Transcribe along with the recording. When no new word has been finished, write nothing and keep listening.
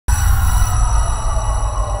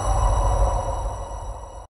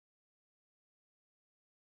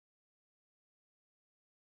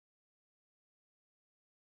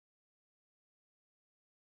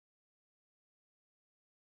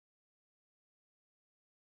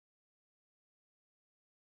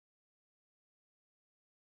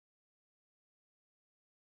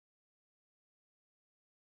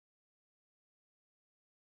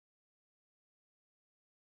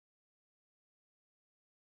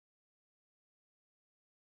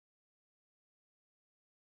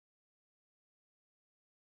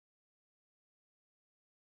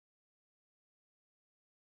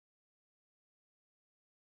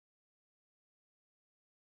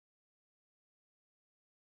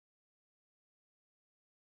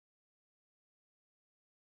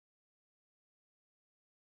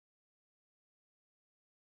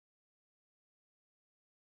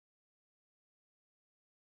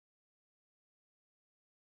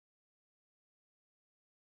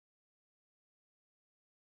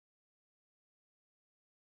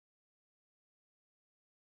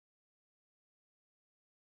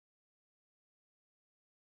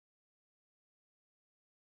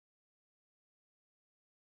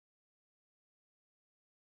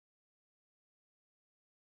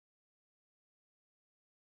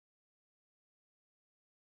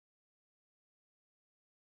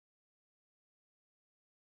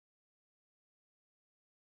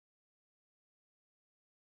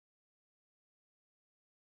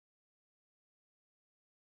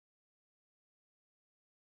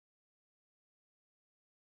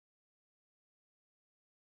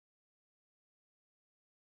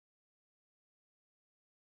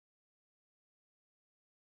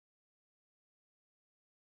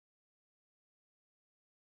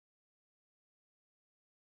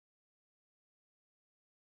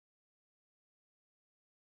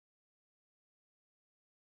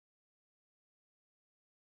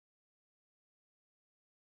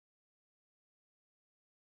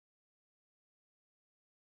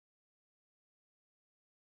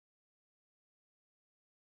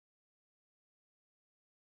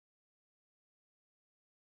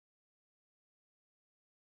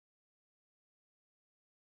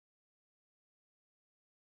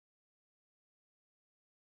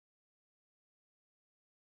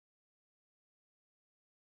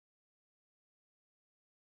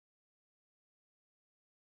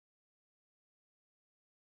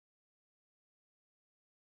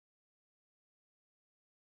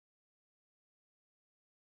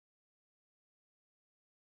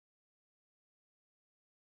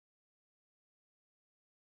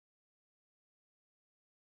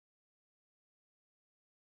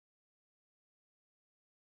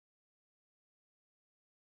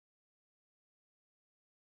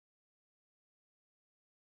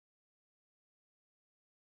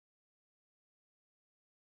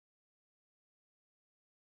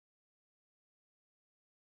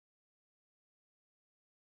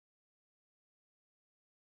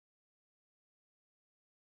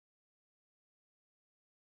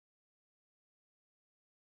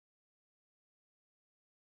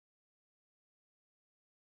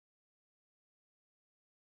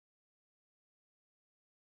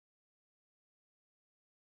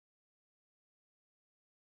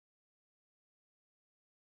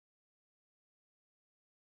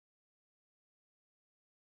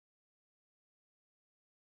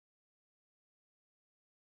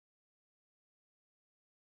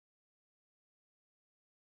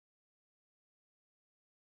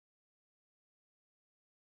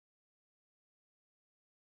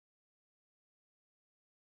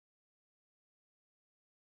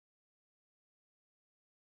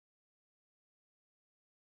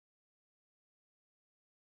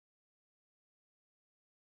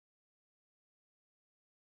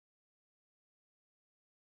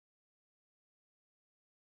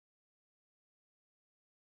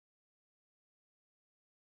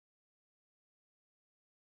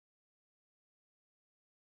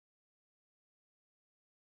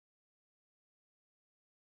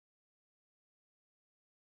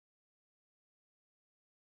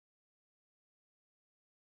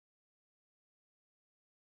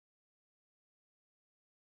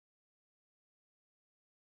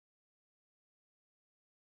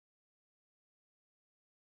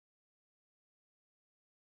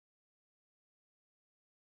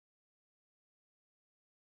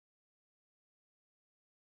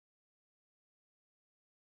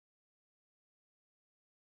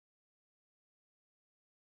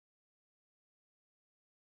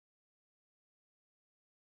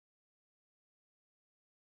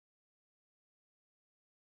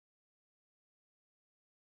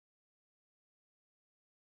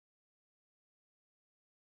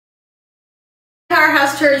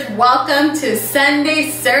Powerhouse Church, welcome to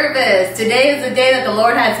Sunday service. Today is the day that the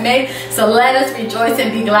Lord has made, so let us rejoice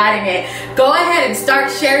and be glad in it. Go ahead and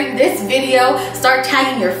start sharing this video. Start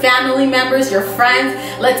tagging your family members, your friends.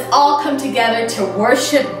 Let's all come together to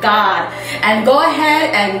worship God. And go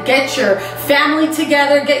ahead and get your family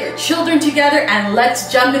together, get your children together, and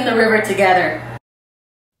let's jump in the river together.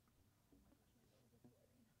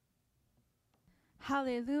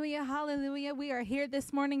 Hallelujah, hallelujah. We are here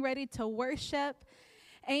this morning ready to worship.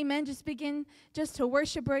 Amen. Just begin to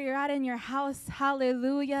worship where you're at in your house.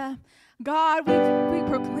 Hallelujah. God, we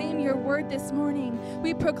proclaim your word this morning.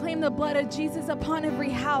 We proclaim the blood of Jesus upon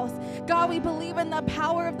every house. God, we believe in the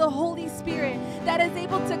power of the Holy Spirit that is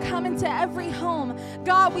able to come into every home.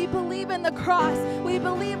 God, we believe in the cross. We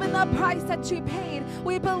believe in the price that you paid.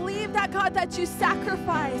 We believe that, God, that you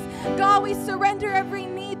sacrificed. God, we surrender every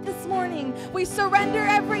need this morning. We surrender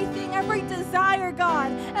everything, every desire,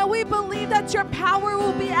 God. And we believe that your power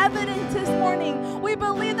will be evident this morning. We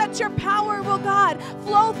believe that your power will, God,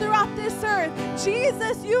 flow throughout this earth.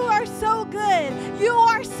 Jesus, you are so good. You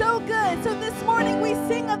are so good. So this morning we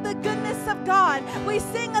sing of the goodness of God. We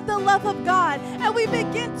sing of the love of God. And we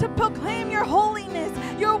begin to proclaim your holiness,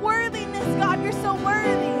 your worthiness, God. You're so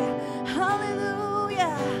worthy.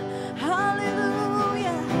 Hallelujah.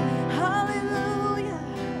 Hallelujah. Hallelujah.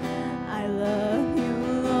 I love you,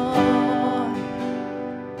 Lord.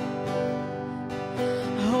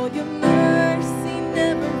 Oh, your mercy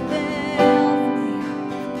never fails me.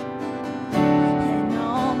 In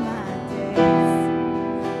all my days,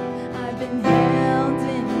 I've been held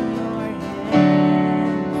in your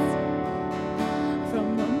hands. From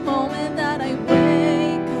the moment that I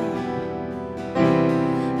wake up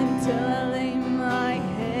until I lay my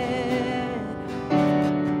head,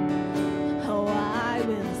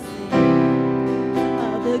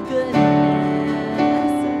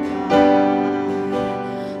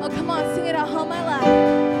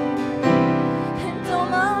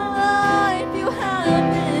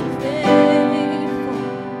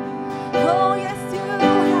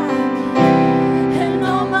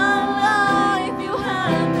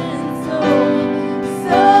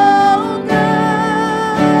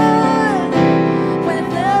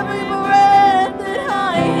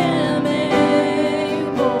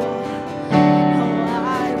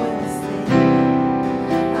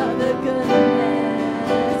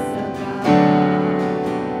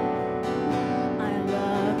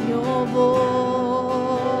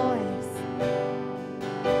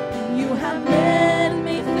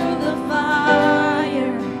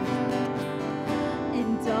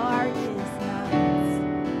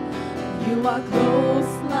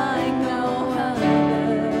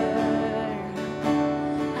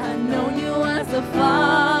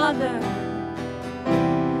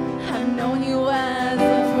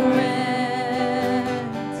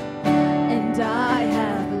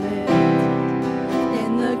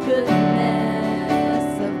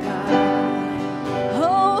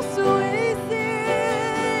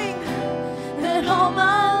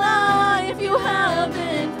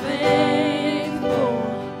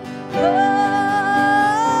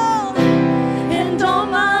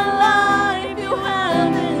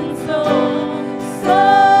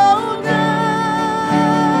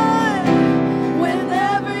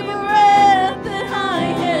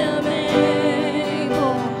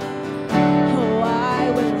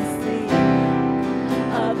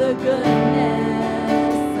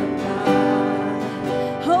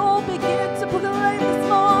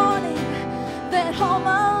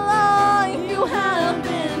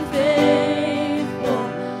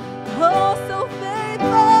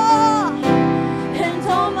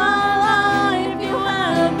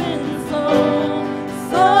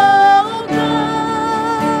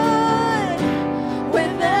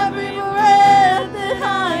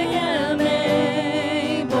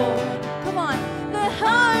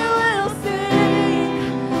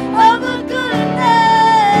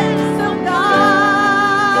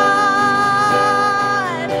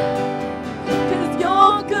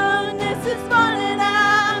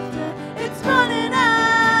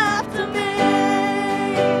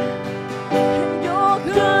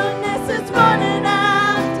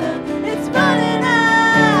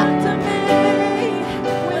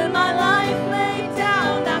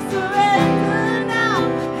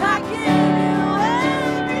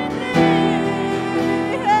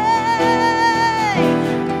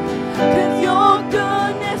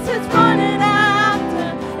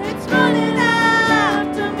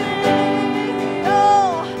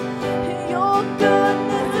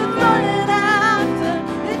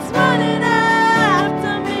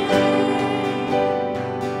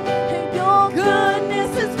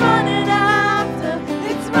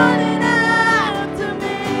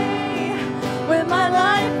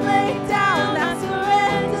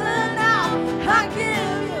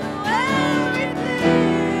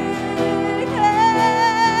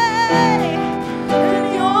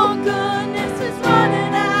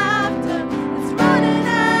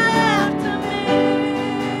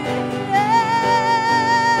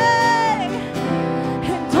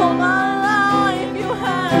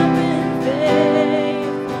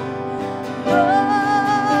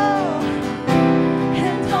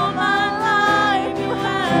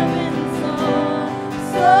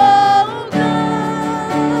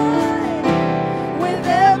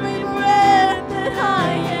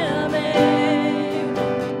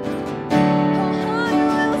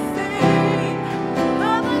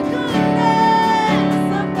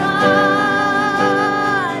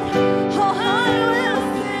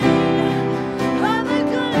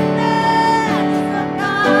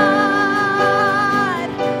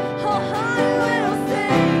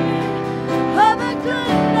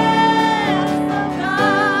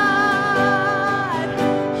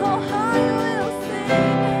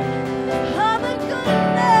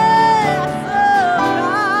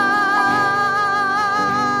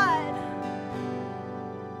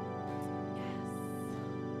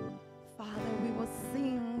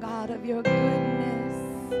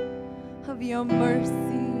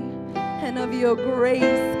 mercy and of your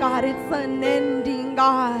grace, God. It's unending,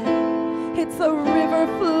 God. It's a river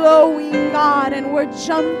flowing, God, and we're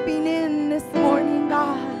jumping in this morning,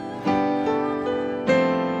 God.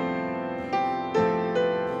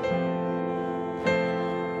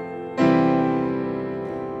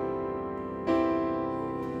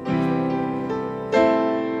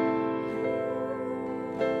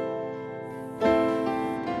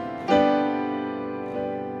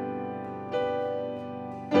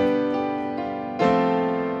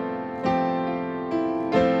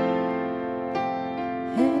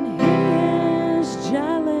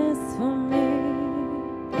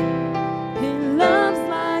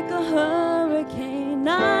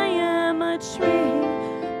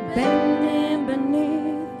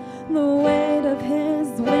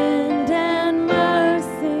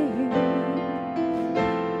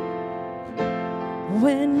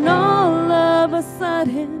 When all of a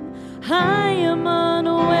sudden I am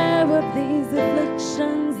unaware of these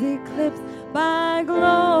afflictions eclipsed by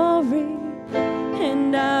glory,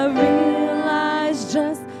 and I realize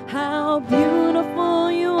just how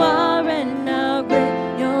beautiful you are and how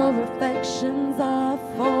great your affections are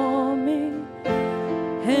for me.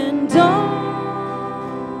 And oh,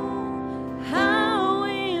 how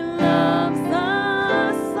he loves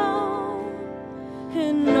us so,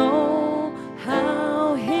 and oh,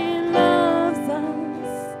 how he loves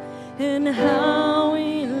us, and how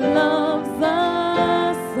he loves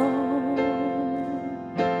us so.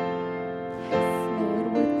 Yes, Lord,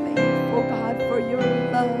 we're thankful, God, for your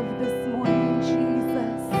love this morning,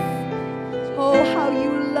 Jesus. Oh, how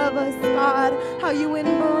you love us, God, how you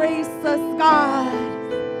embrace us, God.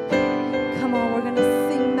 Come on, we're going to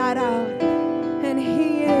sing that out. And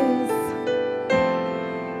he is.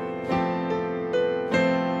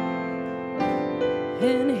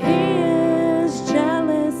 And he is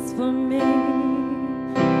jealous for me.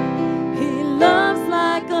 He loves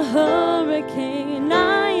like a hurricane.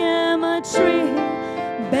 I am a tree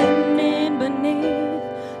bending beneath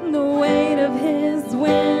the weight of his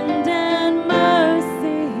wind and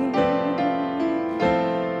mercy.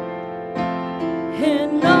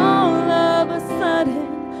 And all of a sudden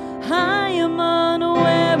I am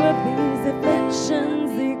unaware of these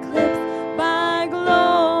afflictions eclipsed by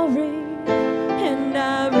glory, and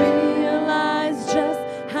I realize just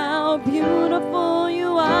how beautiful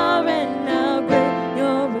you are and how great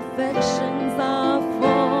your affections are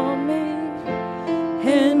for me.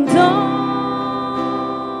 And oh,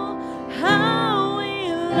 how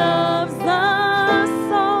he loves us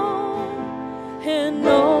so, and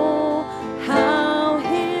oh, how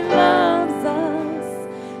he loves us,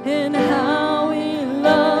 and how he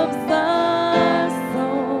loves us so.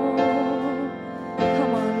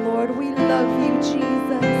 Come on, Lord, we love you,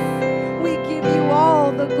 Jesus. We give you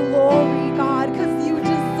all the glory, God, because you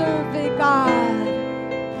deserve it, God.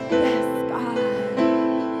 Yes, God.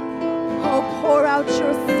 Oh, pour out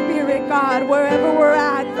your spirit, God, wherever we're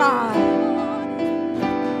at, God.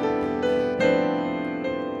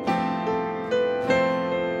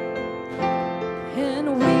 And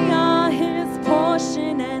we are his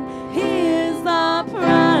portion, and he is our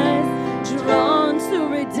prize, drawn to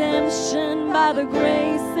redemption by the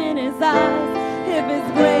grace in his eyes. If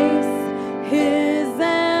his grace is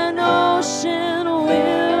an ocean,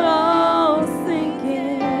 we're all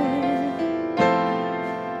sinking,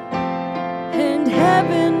 and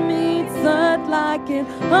heaven meets earth like an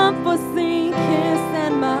unforeseen kiss,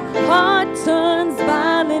 and my heart turns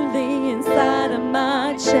violently inside of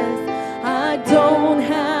my chest. I don't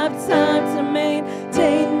have time to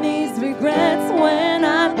maintain these regrets when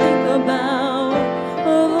I think about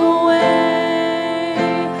the way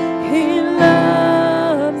he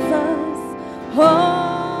loves us.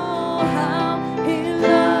 Oh, how he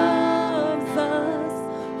loves us.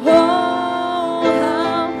 Oh,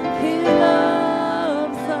 how he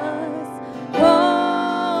loves us.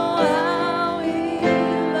 Oh, how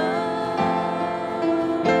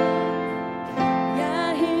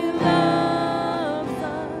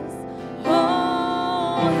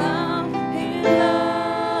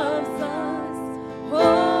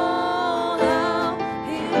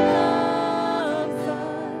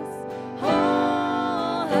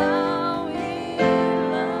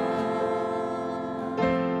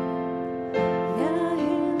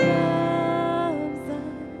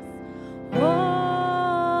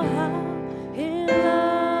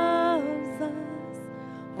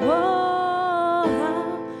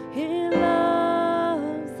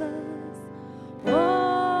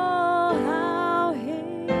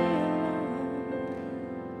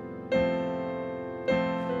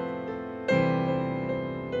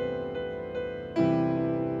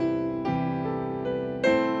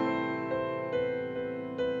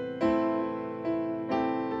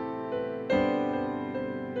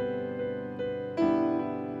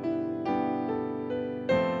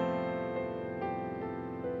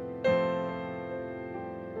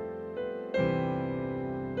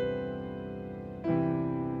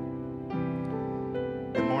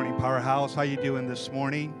Powerhouse, how you doing this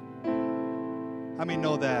morning? How many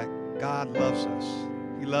know that God loves us?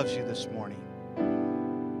 He loves you this morning.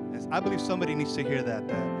 I believe somebody needs to hear that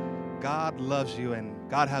God loves you and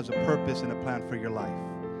God has a purpose and a plan for your life.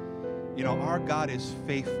 You know, our God is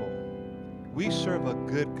faithful. We serve a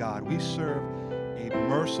good God. We serve a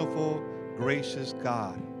merciful, gracious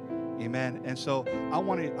God. Amen. And so I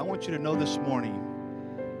want you to know this morning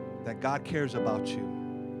that God cares about you.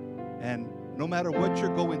 And no matter what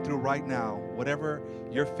you're going through right now, whatever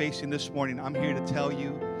you're facing this morning, I'm here to tell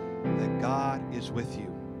you that God is with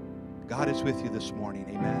you. God is with you this morning.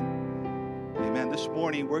 Amen. Amen. This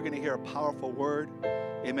morning, we're going to hear a powerful word.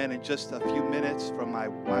 Amen. In just a few minutes from my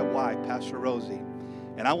wife, Pastor Rosie.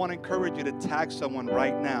 And I want to encourage you to tag someone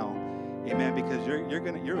right now. Amen. Because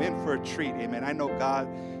you're in for a treat. Amen. I know God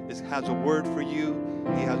has a word for you.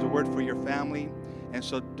 He has a word for your family. And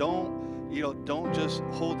so don't just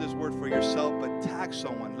hold this word for yourself, but tag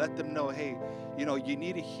someone. Let them know, hey, you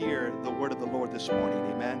need to hear the word of the Lord this morning.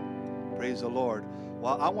 Amen. Praise the Lord.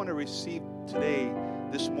 Well, I want to receive today,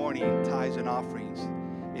 this morning, tithes and offerings.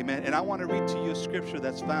 Amen. And I want to read to you a scripture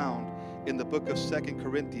that's found in the book of 2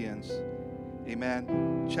 Corinthians.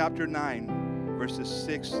 Amen. Chapter 9, verses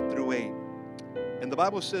 6 through 8. And the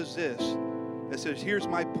Bible says this. It says, here's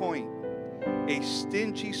my point. A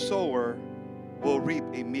stingy sower will reap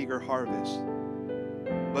a meager harvest.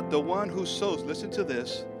 But the one who sows, listen to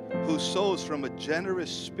this, who sows from a generous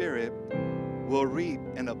spirit will reap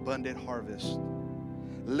an abundant harvest.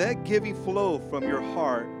 Let giving flow from your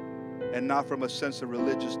heart and not from a sense of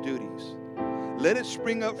religious duties. Let it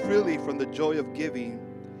spring up freely from the joy of giving,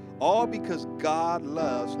 all because God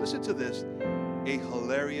loves, listen to this, a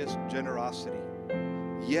hilarious generosity.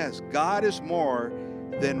 Yes, God is more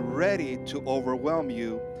than ready to overwhelm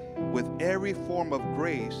you with every form of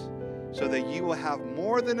grace so that you will have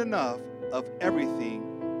more than enough of everything,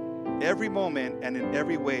 every moment, and in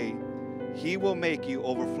every way. He will make you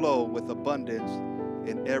overflow with abundance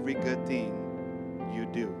in every good thing you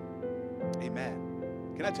do. Amen.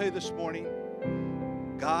 Can I tell you this morning,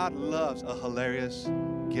 God loves a hilarious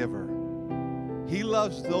giver. He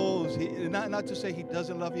loves those, not to say he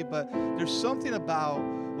doesn't love you, but there's something about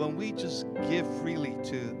when we just give freely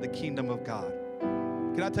to the kingdom of God.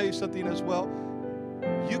 Can I tell you something as well?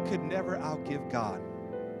 You could never outgive God.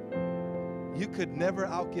 You could never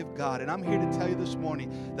outgive God. And I'm here to tell you this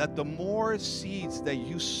morning that the more seeds that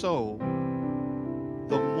you sow,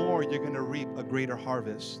 the more you're going to reap a greater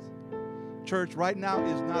harvest. Church, right now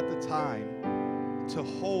is not the time to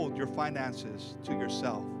hold your finances to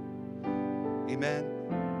yourself. Amen.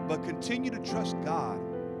 But continue to trust God.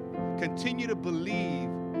 Continue to believe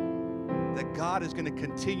that God is going to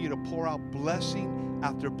continue to pour out blessing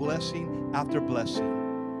after blessing after blessing.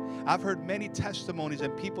 I've heard many testimonies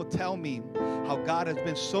and people tell me how God has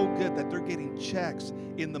been so good that they're getting checks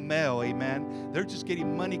in the mail, amen. They're just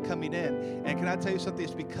getting money coming in. And can I tell you something?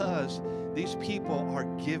 It's because these people are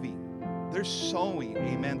giving. They're sowing,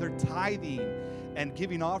 amen. They're tithing and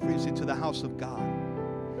giving offerings into the house of God.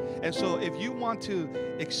 And so if you want to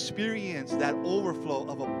experience that overflow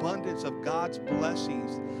of abundance of God's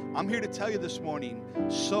blessings, I'm here to tell you this morning,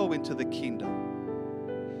 sow into the kingdom.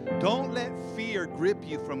 Don't let fear grip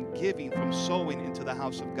you from giving, from sowing into the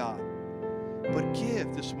house of God. But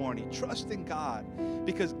give this morning. Trust in God,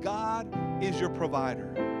 because God is your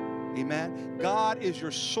provider. Amen. God is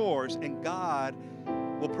your source, and God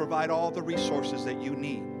will provide all the resources that you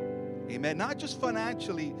need. Amen. Not just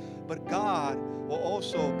financially, but God will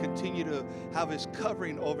also continue to have his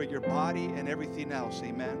covering over your body and everything else.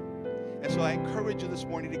 Amen. And so I encourage you this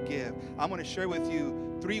morning to give. I'm going to share with you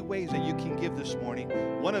 3 ways that you can give this morning.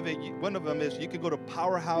 One of them is you can go to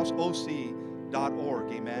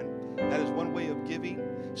powerhouseoc.org. Amen. That is one way of giving.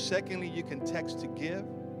 Secondly, you can text to give,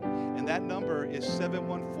 and that number is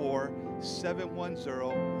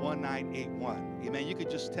 714-710-1981. Amen. You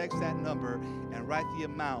could just text that number and write the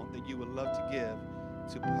amount that you would love to give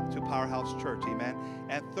to Powerhouse Church. Amen.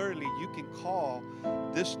 And thirdly, you can call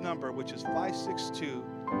this number, which is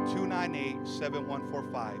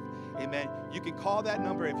 562-298-7145. Amen. You can call that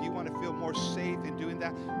number if you want to feel more safe in doing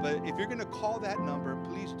that. But if you're going to call that number,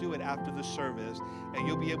 please do it after the service, and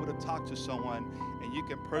you'll be able to talk to someone, and you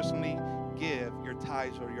can personally give your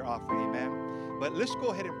tithes or your offering. Amen. But let's go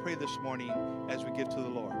ahead and pray this morning as we give to the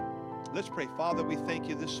Lord. Let's pray. Father, we thank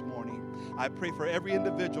you this morning. I pray for every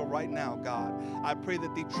individual right now, God. I pray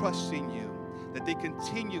that they trust in you, that they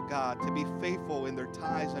continue, God, to be faithful in their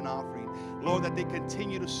tithes and offering. Lord, that they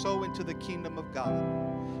continue to sow into the kingdom of God.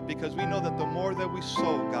 Because we know that the more that we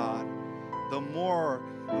sow, God, the more,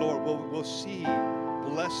 Lord, we'll see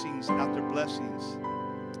blessings after blessings.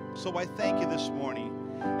 So I thank you this morning.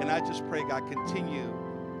 And I just pray, God, continue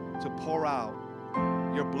to pour out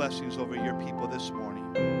your blessings over your people this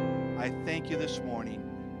morning. I thank you this morning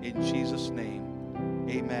in Jesus' name.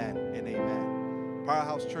 Amen and amen.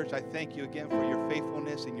 Powerhouse Church, I thank you again for your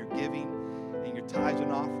faithfulness and your giving and your tithes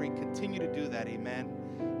and offering. Continue to do that, amen.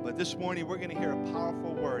 But this morning, we're going to hear a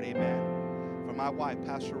powerful word, amen, from my wife,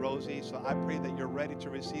 Pastor Rosie. So I pray that you're ready to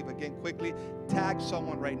receive. Again, quickly, tag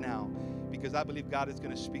someone right now, because I believe God is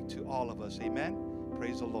going to speak to all of us, amen.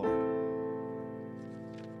 Praise the Lord.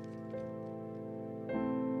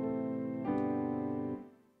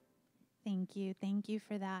 Thank you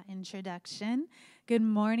for that introduction. Good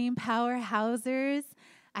morning, Powerhousers.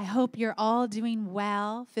 I hope you're all doing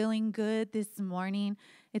well, feeling good this morning.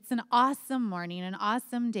 It's an awesome morning, an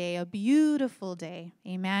awesome day, a beautiful day.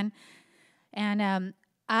 Amen. And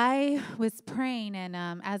I was praying, and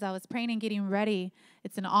as I was praying and getting ready,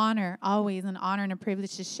 it's an honor, always an honor and a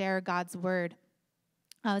privilege to share God's word.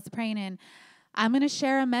 I was praying, and I'm going to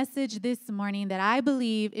share a message this morning that I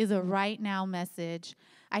believe is a right now message.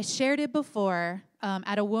 I shared it before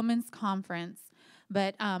at a women's conference,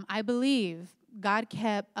 but I believe God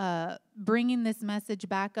kept bringing this message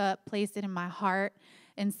back up, placed it in my heart.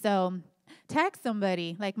 And so tag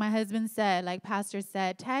somebody, like my husband said, like Pastor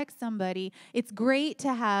said, tag somebody. It's great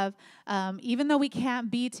to have, even though we can't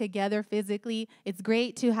be together physically, it's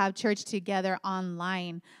great to have church together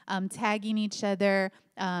online, tagging each other,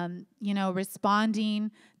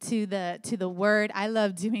 responding to the word. I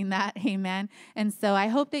love doing that, amen. And so I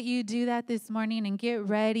hope that you do that this morning and get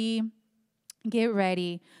ready.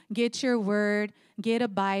 Get your word, get a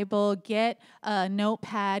Bible, get a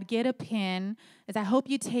notepad, get a pen, as I hope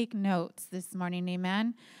you take notes this morning,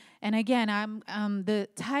 amen. And again, the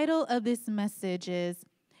title of this message is,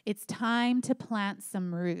 It's Time to Plant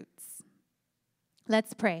Some Roots.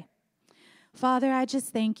 Let's pray. Father, I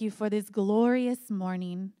just thank you for this glorious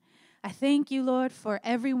morning. I thank you, Lord, for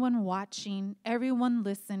everyone watching, everyone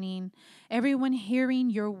listening, everyone hearing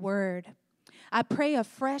your word. I pray a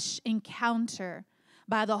fresh encounter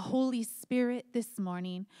by the Holy Spirit this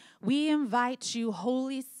morning. We invite you,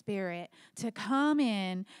 Holy Spirit, to come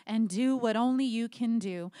in and do what only you can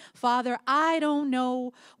do. Father, I don't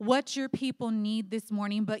know what your people need this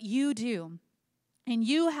morning, but you do. And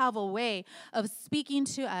you have a way of speaking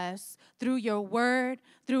to us through your word,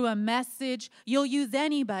 through a message. You'll use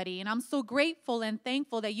anybody. And I'm so grateful and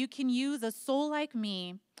thankful that you can use a soul like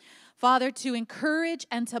me, Father, to encourage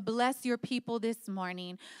and to bless your people this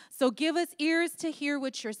morning. So give us ears to hear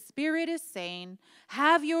what your Spirit is saying.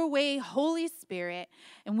 Have your way, Holy Spirit.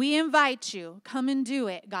 And we invite you, come and do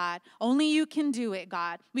it, God. Only you can do it,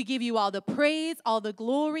 God. We give you all the praise, all the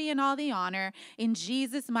glory, and all the honor in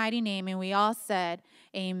Jesus' mighty name. And we all said,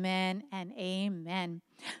 amen and amen.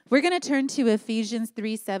 We're going to turn to Ephesians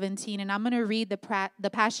 3:17, and I'm going to read the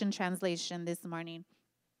Passion Translation this morning.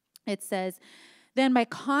 It says, Then by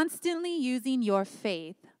constantly using your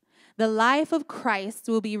faith, the life of Christ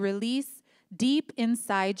will be released deep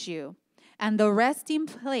inside you, and the resting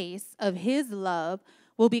place of his love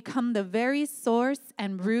will become the very source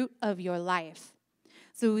and root of your life.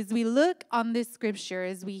 So as we look on this scripture,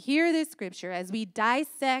 as we hear this scripture, as we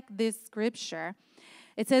dissect this scripture,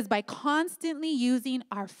 it says by constantly using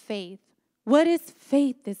our faith. What is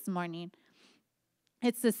faith this morning?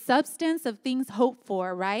 It's the substance of things hoped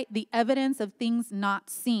for, right? The evidence of things not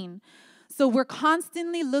seen. So we're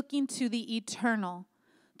constantly looking to the eternal,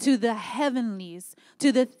 to the heavenlies,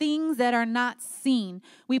 to the things that are not seen.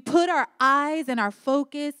 We put our eyes and our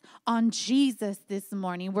focus on Jesus this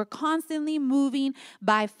morning. We're constantly moving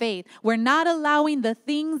by faith. We're not allowing the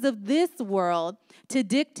things of this world to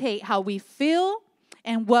dictate how we feel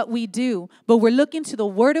and what we do, but we're looking to the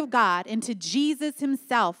Word of God and to Jesus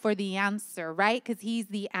himself for the answer, right? Because he's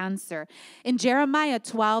the answer. In Jeremiah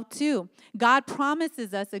 12:2, God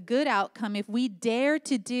promises us a good outcome if we dare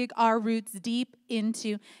to dig our roots deep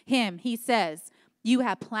into him. He says, you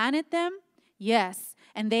have planted them, yes,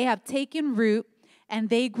 and they have taken root, and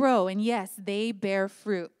they grow, and yes, they bear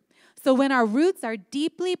fruit. So when our roots are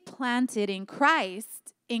deeply planted in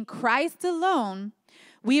Christ alone,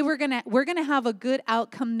 we're gonna have a good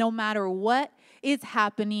outcome no matter what is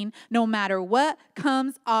happening, no matter what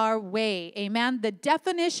comes our way. Amen. The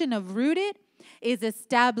definition of rooted is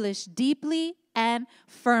established deeply and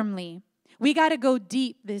firmly. We got to go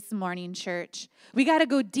deep this morning, church. We got to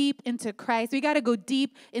go deep into Christ. We got to go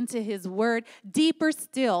deep into his word, deeper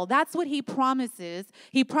still. That's what he promises.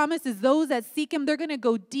 He promises those that seek him, they're going to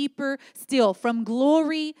go deeper still, from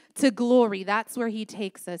glory to glory. That's where he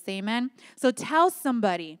takes us. Amen. So tell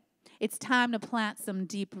somebody it's time to plant some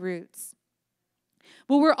deep roots.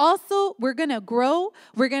 But we're going to grow.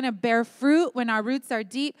 We're going to bear fruit when our roots are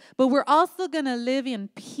deep. But we're also going to live in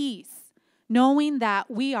peace, knowing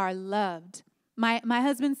that we are loved. My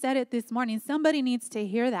husband said it this morning. Somebody needs to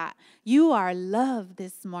hear that. You are loved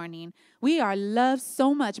this morning. We are loved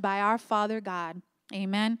so much by our Father God.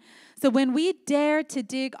 Amen. So when we dare to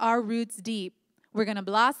dig our roots deep, we're going to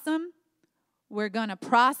blossom, we're going to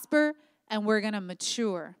prosper, and we're going to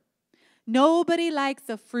mature. Nobody likes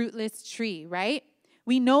a fruitless tree, right?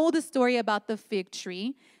 We know the story about the fig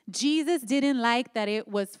tree. Jesus didn't like that it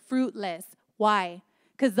was fruitless. Why?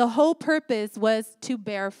 Because the whole purpose was to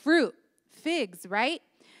bear fruit. Figs, right?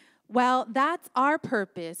 Well, that's our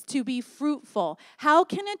purpose, to be fruitful. How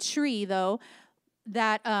can a tree, though,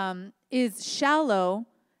 that is shallow,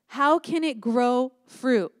 how can it grow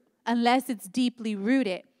fruit unless it's deeply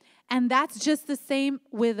rooted? And that's just the same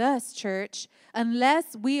with us, church.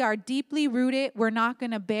 Unless we are deeply rooted, we're not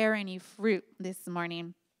going to bear any fruit this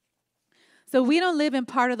morning. So we don't live in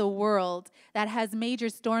part of the world that has major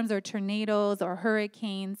storms or tornadoes or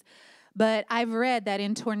hurricanes. But I've read that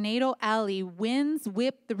in Tornado Alley, winds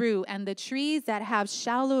whip through, and the trees that have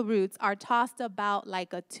shallow roots are tossed about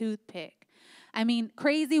like a toothpick. I mean,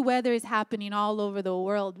 crazy weather is happening all over the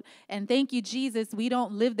world. And thank you, Jesus, we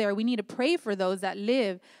don't live there. We need to pray for those that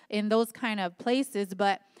live in those kind of places.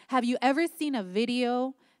 But have you ever seen a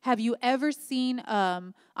video? Have you ever seen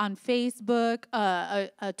on Facebook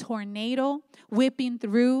a tornado whipping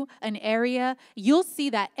through an area? You'll see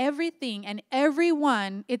that everything and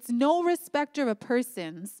everyone, it's no respecter of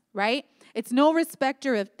persons, right? It's no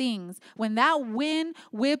respecter of things. When that wind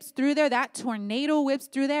whips through there, that tornado whips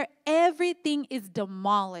through there, everything is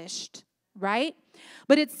demolished, right?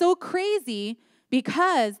 But it's so crazy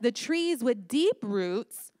because the trees with deep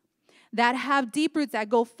roots, that have deep roots that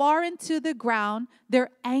go far into the ground, they're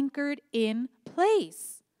anchored in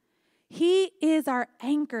place. He is our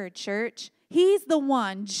anchor, church. He's the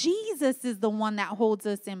one. Jesus is the one that holds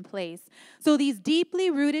us in place. So these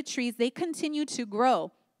deeply rooted trees, they continue to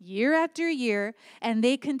grow year after year, and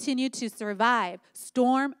they continue to survive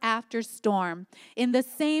storm after storm. In the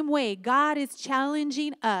same way, God is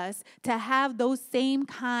challenging us to have those same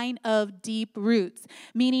kind of deep roots,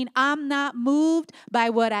 meaning I'm not moved by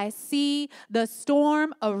what I see, the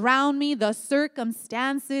storm around me, the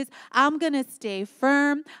circumstances. I'm going to stay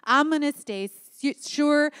firm. I'm going to stay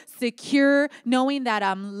sure, secure, knowing that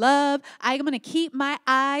I'm loved. I'm going to keep my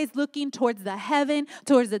eyes looking towards the heaven,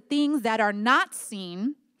 towards the things that are not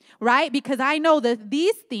seen, right? Because I know that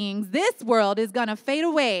these things, this world is going to fade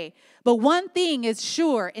away. But one thing is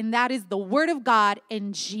sure, and that is the Word of God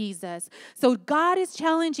in Jesus. So God is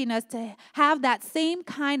challenging us to have that same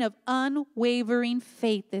kind of unwavering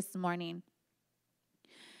faith this morning.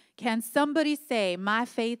 Can somebody say, my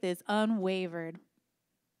faith is unwavered?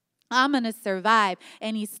 I'm going to survive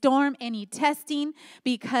any storm, any testing,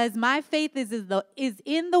 because my faith is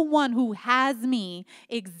in the one who has me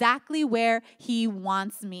exactly where he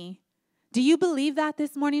wants me. Do you believe that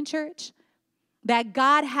this morning, church? That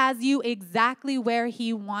God has you exactly where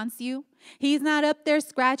he wants you? He's not up there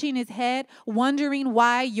scratching his head, wondering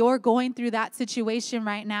why you're going through that situation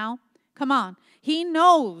right now. Come on. He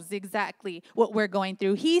knows exactly what we're going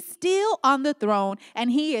through. He's still on the throne, and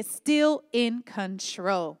he is still in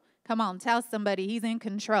control. Come on, tell somebody he's in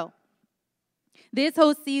control. This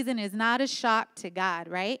whole season is not a shock to God,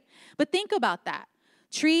 right? But think about that.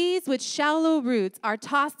 Trees with shallow roots are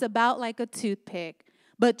tossed about like a toothpick,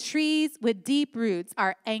 but trees with deep roots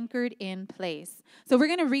are anchored in place. So we're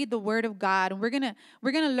going to read the Word of God, and we're going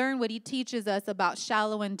to learn what he teaches us about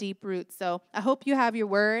shallow and deep roots. So I hope you have your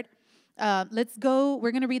word. Let's go.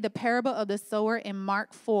 We're going to read the parable of the sower in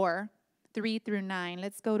Mark 4, 3 through 9.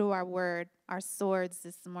 Let's go to our word, our swords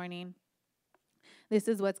this morning. This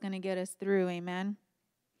is what's going to get us through, amen.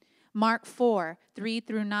 Mark 4, 3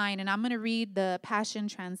 through 9, and I'm going to read the Passion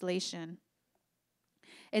Translation.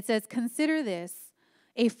 It says, "Consider this,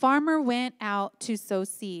 a farmer went out to sow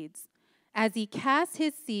seeds. As he cast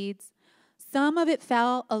his seeds, some of it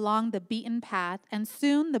fell along the beaten path, and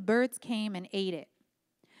soon the birds came and ate it.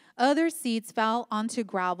 Other seeds fell onto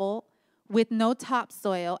gravel with no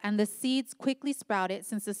topsoil, and the seeds quickly sprouted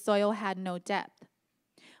since the soil had no depth.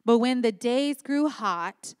 But when the days grew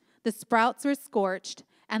hot, the sprouts were scorched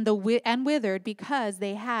and withered because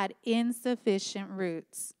they had insufficient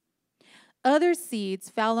roots. Other seeds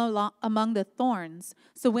fell among the thorns.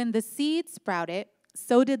 So when the seeds sprouted,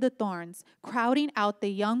 so did the thorns, crowding out the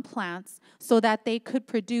young plants so that they could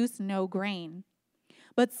produce no grain.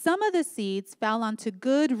 But some of the seeds fell onto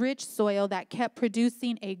good, rich soil that kept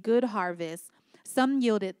producing a good harvest. Some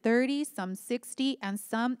yielded 30, some 60, and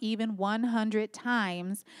some even 100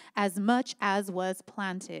 times as much as was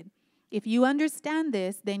planted. If you understand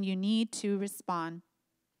this, then you need to respond.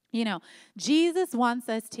 You know, Jesus wants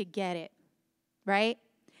us to get it, right?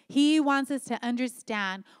 He wants us to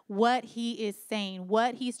understand what he is saying,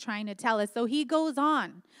 what he's trying to tell us. So he goes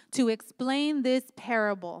on to explain this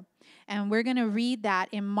parable. And we're going to read that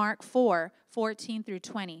in Mark 4, 14 through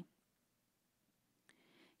 20.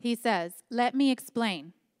 He says, "Let me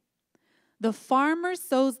explain. The farmer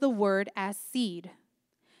sows the word as seed,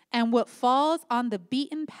 and what falls on the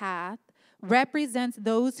beaten path represents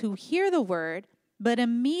those who hear the word, but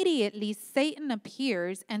immediately Satan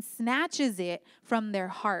appears and snatches it from their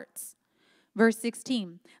hearts." Verse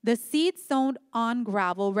 16, "The seed sown on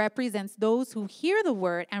gravel represents those who hear the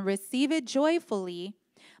word and receive it joyfully,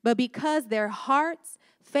 but because their hearts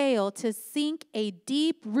fail to sink a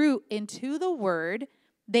deep root into the word,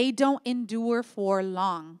 they don't endure for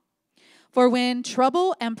long. For when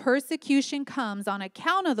trouble and persecution comes on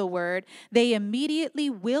account of the word, they immediately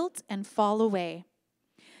wilt and fall away.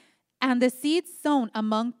 And the seed sown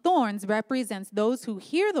among thorns represents those who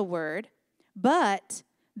hear the word, but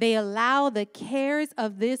they allow the cares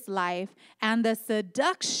of this life and the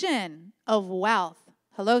seduction of wealth."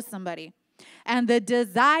 Hello, somebody. "And the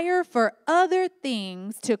desire for other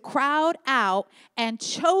things to crowd out and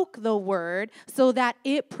choke the word so that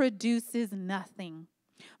it produces nothing."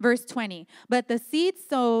 Verse 20, "But the seed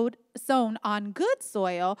sown on good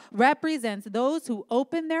soil represents those who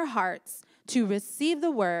open their hearts to receive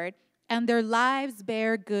the word, and their lives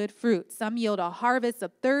bear good fruit. Some yield a harvest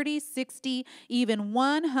of 30, 60, even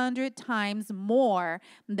 100 times more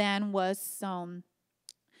than was sown."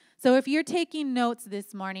 So if you're taking notes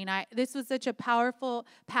this morning, this was such a powerful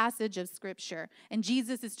passage of Scripture, and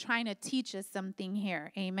Jesus is trying to teach us something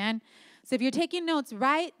here. Amen. So if you're taking notes,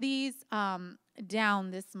 write these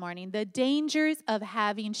down this morning. The dangers of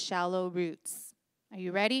having shallow roots. Are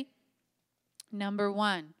you ready? Number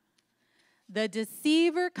 1, the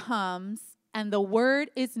deceiver comes and the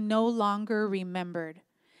word is no longer remembered.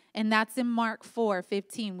 And that's in Mark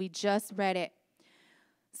 4:15. We just read it.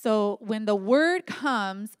 So when the word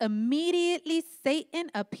comes, immediately Satan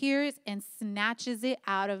appears and snatches it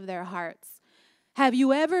out of their hearts. Have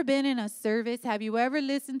you ever been in a service? Have you ever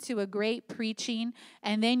listened to a great preaching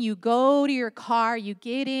and then you go to your car, you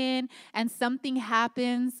get in and something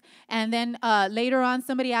happens and then later on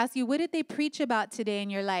somebody asks you, "What did they preach about today?" And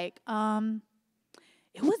you're like,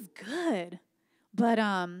 "It was good. But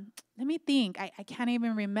let me think. I can't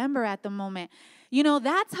even remember at the moment." You know,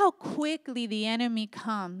 that's how quickly the enemy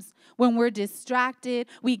comes. When we're distracted,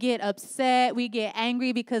 we get upset, we get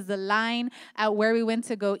angry because the line at where we went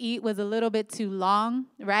to go eat was a little bit too long,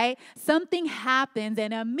 right? Something happens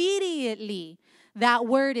and immediately that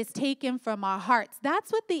word is taken from our hearts.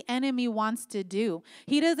 That's what the enemy wants to do.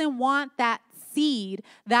 He doesn't want that seed,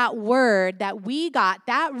 that word that we got,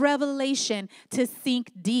 that revelation to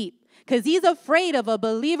sink deep. Because he's afraid of a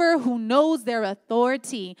believer who knows their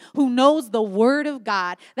authority, who knows the word of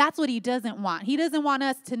God. That's what he doesn't want. He doesn't want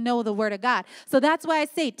us to know the word of God. So that's why I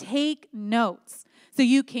say take notes. So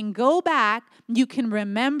you can go back, you can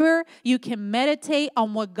remember, you can meditate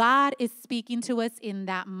on what God is speaking to us in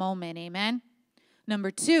that moment. Amen. Number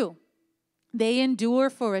 2, they endure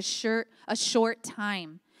for a short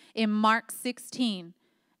time. In Mark 16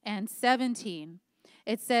 and 17.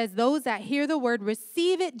 It says, "Those that hear the word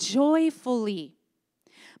receive it joyfully.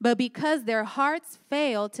 But because their hearts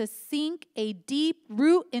fail to sink a deep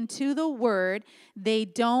root into the word, they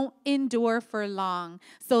don't endure for long.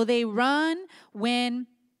 So they run when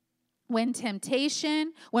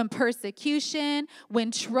temptation, when persecution, when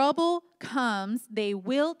trouble comes, they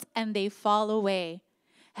wilt and they fall away."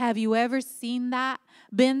 Have you ever seen that?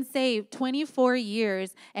 Been saved 24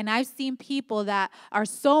 years, and I've seen people that are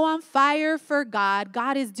so on fire for God.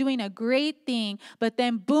 God is doing a great thing, but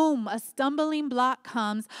then boom, a stumbling block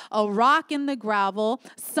comes, a rock in the gravel,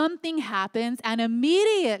 something happens, and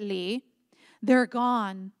immediately they're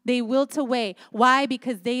gone. They wilt away. Why?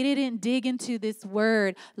 Because they didn't dig into this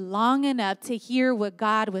word long enough to hear what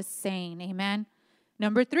God was saying. Amen.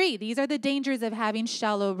 Number 3, these are the dangers of having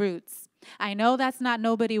shallow roots. I know that's not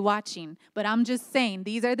nobody watching, but I'm just saying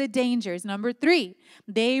these are the dangers. Number 3,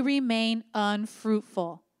 they remain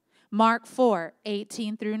unfruitful. Mark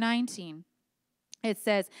 4:18 through 19. It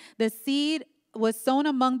says, "The seed was sown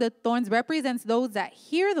among the thorns represents those that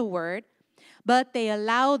hear the word, but they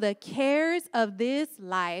allow the cares of this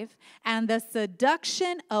life and the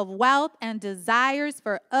seduction of wealth and desires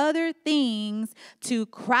for other things to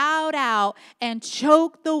crowd out and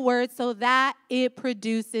choke the word so that it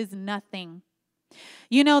produces nothing."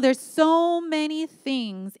 You know, there's so many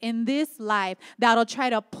things in this life that'll try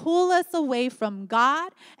to pull us away from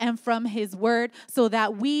God and from His word so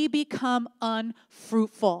that we become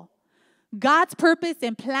unfruitful. God's purpose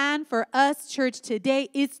and plan for us, church, today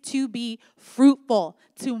is to be fruitful,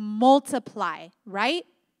 to multiply, right?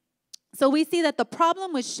 So we see that the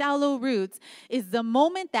problem with shallow roots is the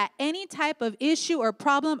moment that any type of issue or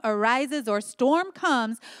problem arises or storm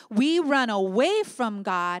comes, we run away from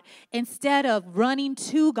God instead of running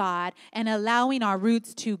to God and allowing our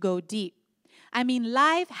roots to go deep. I mean,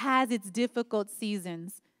 life has its difficult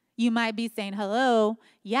seasons. You might be saying, hello,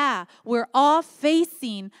 yeah, we're all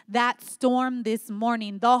facing that storm this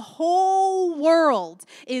morning. The whole world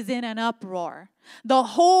is in an uproar. The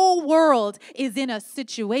whole world is in a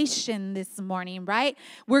situation this morning, right?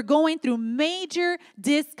 We're going through major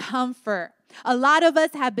discomfort. A lot of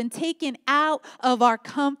us have been taken out of our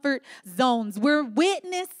comfort zones. We're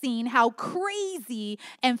witnessing how crazy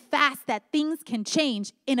and fast that things can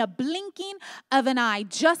change in a blinking of an eye,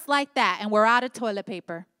 just like that, and we're out of toilet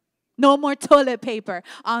paper. No more toilet paper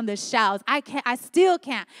on the shelves. I still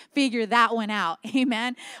can't figure that one out.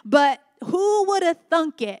 Amen. But who would have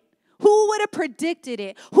thunk it? Who would have predicted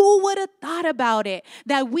it? Who would have thought about it?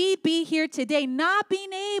 That we'd be here today, not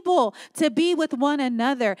being able to be with one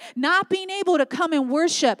another, not being able to come and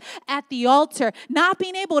worship at the altar, not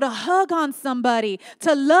being able to hug on somebody,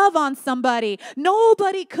 to love on somebody.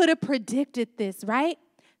 Nobody could have predicted this, right?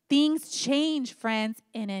 Things change, friends,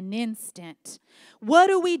 in an instant. What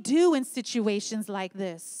do we do in situations like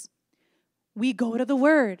this? We go to the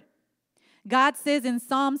Word. God says in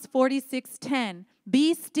Psalms 46:10,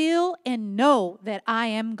 be still and know that I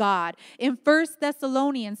am God. In 1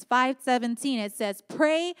 Thessalonians 5:17, it says,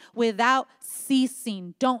 pray without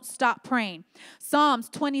ceasing. Don't stop praying. Psalms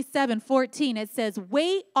 27:14, it says,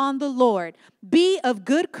 wait on the Lord. Be of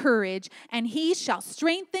good courage, and He shall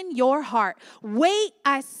strengthen your heart. Wait,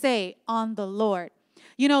 I say, on the Lord.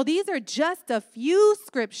 You know, these are just a few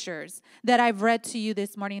scriptures that I've read to you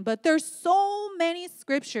this morning, but there's so many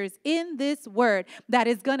scriptures in this word that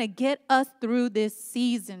is going to get us through this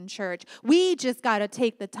season, church. We just got to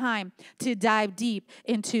take the time to dive deep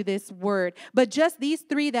into this word. But just these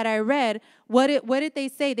three that I read, what did they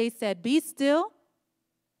say? They said, be still,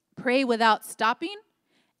 pray without stopping,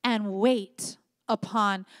 and wait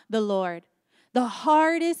upon the Lord. The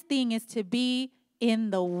hardest thing is to be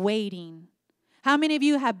in the waiting. How many of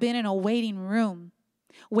you have been in a waiting room,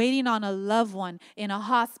 waiting on a loved one in a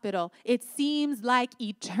hospital? It seems like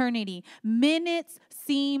eternity. Minutes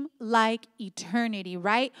seem like eternity,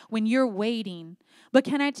 right? When you're waiting. But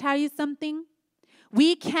can I tell you something?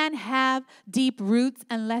 We can't have deep roots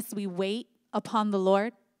unless we wait upon the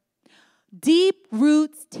Lord. Deep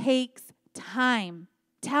roots takes time.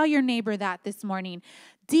 Tell your neighbor that this morning.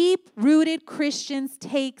 Deep-rooted Christians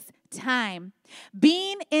takes time.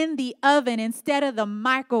 Being in the oven instead of the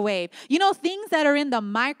microwave. You know, things that are in the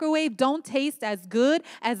microwave don't taste as good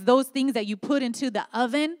as those things that you put into the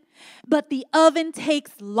oven, but the oven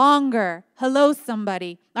takes longer. Hello,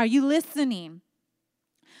 somebody. Are you listening?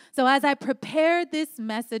 So as I prepared this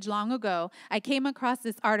message long ago, I came across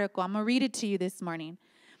this article. I'm going to read it to you this morning.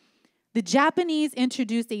 The Japanese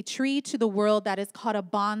introduced a tree to the world that is called a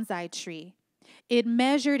bonsai tree. It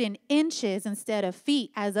measured in inches instead of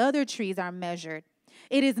feet, as other trees are measured.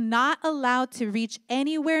 It is not allowed to reach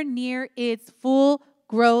anywhere near its full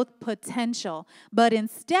growth potential, but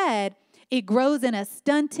instead, it grows in a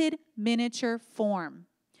stunted miniature form.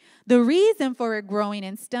 The reason for it growing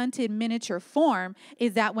in stunted miniature form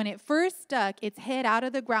is that when it first stuck its head out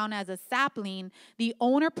of the ground as a sapling, the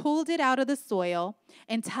owner pulled it out of the soil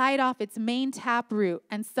and tied off its main tap root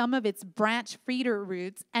and some of its branch feeder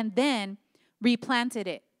roots, and then replanted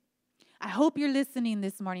it. I hope you're listening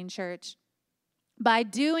this morning, church. By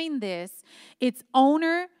doing this, its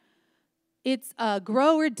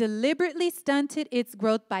grower deliberately stunted its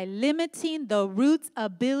growth by limiting the root's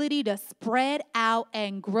ability to spread out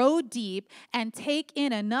and grow deep and take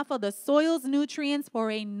in enough of the soil's nutrients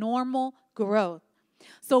for a normal growth.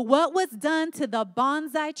 So what was done to the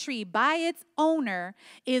bonsai tree by its owner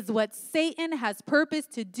is what Satan has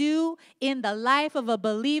purposed to do in the life of a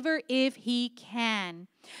believer if he can.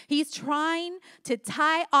 He's trying to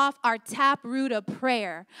tie off our taproot of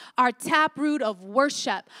prayer, our taproot of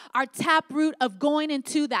worship, our taproot of going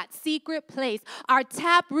into that secret place, our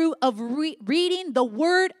taproot of reading the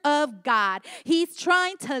Word of God. He's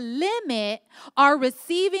trying to limit our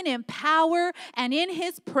receiving in power and in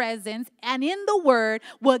His presence and in the Word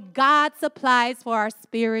what God supplies for our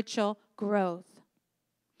spiritual growth.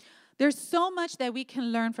 There's so much that we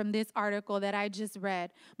can learn from this article that I just read.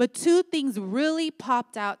 But two things really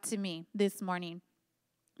popped out to me this morning.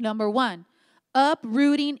 Number one,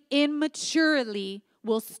 uprooting immaturely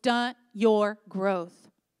will stunt your growth.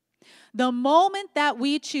 The moment that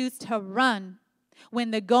we choose to run when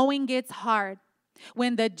the going gets hard,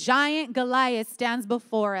 when the giant Goliath stands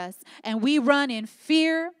before us, and we run in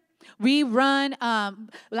fear, we run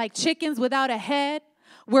like chickens without a head,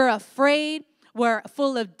 we're afraid, we're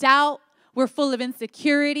full of doubt, we're full of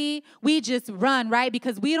insecurity. We just run, right?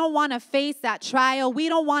 Because we don't want to face that trial. We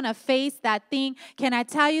don't want to face that thing. Can I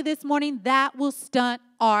tell you this morning, that will stunt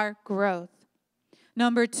our growth.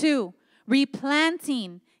 Number two,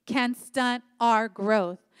 replanting can stunt our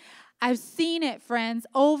growth. I've seen it, friends,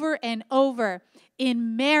 over and over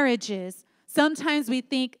in marriages. Sometimes we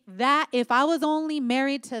think that if I was only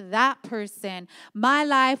married to that person, my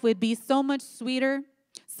life would be so much sweeter,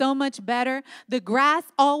 so much better. The grass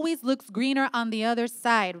always looks greener on the other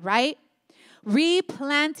side, right?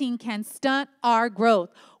 Replanting can stunt our growth.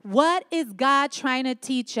 What is God trying to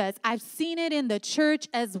teach us? I've seen it in the church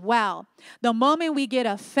as well. The moment we get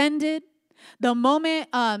offended, the moment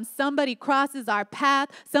somebody crosses our path,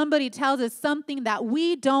 somebody tells us something that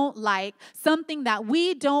we don't like, something that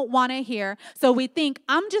we don't want to hear, so we think,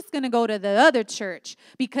 I'm just going to go to the other church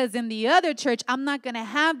because in the other church, I'm not going to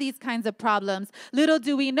have these kinds of problems. Little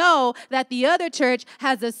do we know that the other church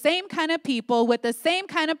has the same kind of people with the same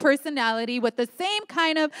kind of personality, with the same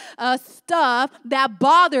kind of stuff that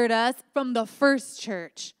bothered us from the first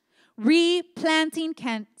church. Replanting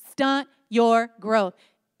can stunt your growth.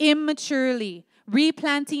 Immaturely,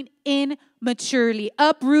 replanting immaturely,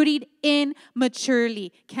 uprooting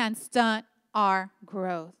immaturely can stunt our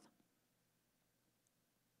growth.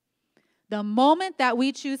 The moment that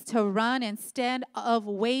we choose to run instead of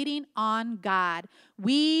waiting on God,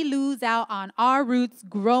 we lose out on our roots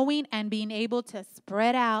growing and being able to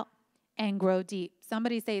spread out and grow deep.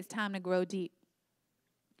 Somebody say it's time to grow deep.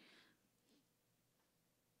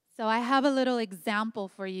 So I have a little example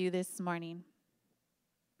for you this morning.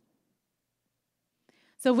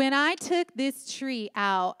 So when I took this tree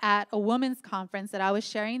out at a women's conference that I was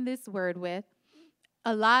sharing this word with,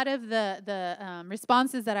 a lot of the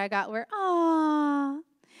responses that I got were, "Aw."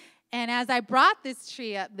 And as I brought this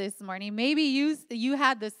tree up this morning, maybe you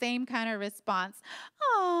had the same kind of response.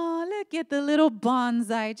 "Oh, look at the little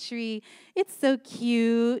bonsai tree. It's so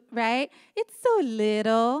cute, right? It's so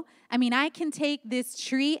little. I mean, I can take this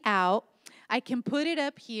tree out. I can put it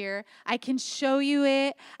up here. I can show you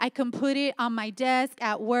it. I can put it on my desk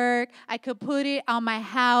at work. I could put it on my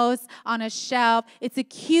house on a shelf. It's a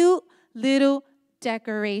cute little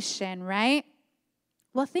decoration, right?"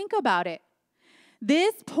 Well, think about it.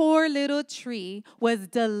 This poor little tree was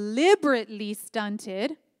deliberately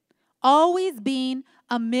stunted, always being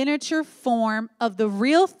a miniature form of the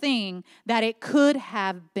real thing that it could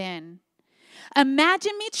have been.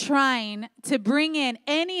 Imagine me trying to bring in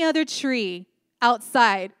any other tree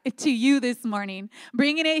outside to you this morning,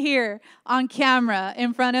 bringing it here on camera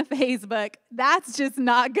in front of Facebook. That's just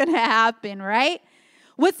not going to happen, right?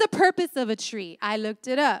 What's the purpose of a tree? I looked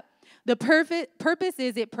it up. The purpose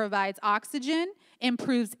is it provides oxygen,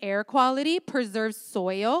 improves air quality, preserves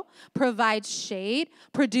soil, provides shade,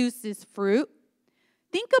 produces fruit.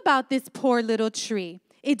 Think about this poor little tree.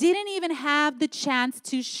 It didn't even have the chance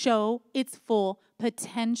to show its full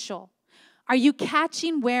potential. Are you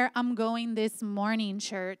catching where I'm going this morning,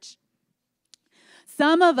 church?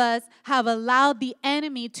 Some of us have allowed the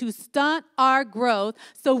enemy to stunt our growth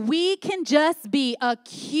so we can just be a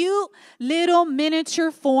cute little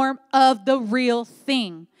miniature form of the real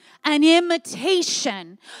thing. An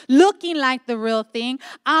imitation, looking like the real thing.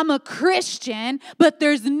 I'm a Christian, but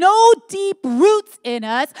there's no deep roots in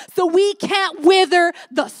us, so we can't weather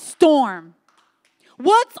the storm.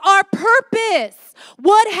 What's our purpose?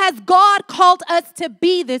 What has God called us to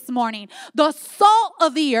be this morning? The salt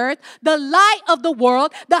of the earth, the light of the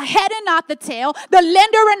world, the head and not the tail, the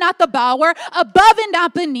lender and not the borrower, above and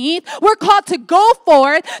not beneath. We're called to go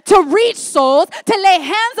forth, to reach souls, to lay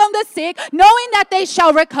hands on the sick, knowing that they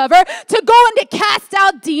shall recover, to go and to cast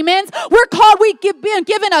out demons. We're called, we've been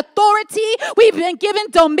given authority, we've been given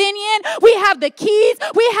dominion, we have the keys,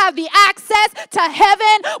 we have the access to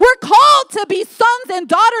heaven. We're called to be sons and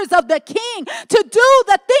daughters of the King, to do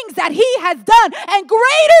the things that he has done, and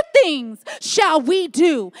greater things shall we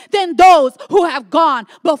do than those who have gone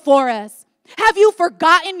before us. Have you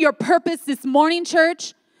forgotten your purpose this morning,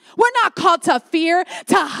 church? We're not called to fear,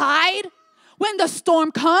 to hide when the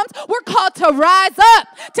storm comes. We're called to rise up,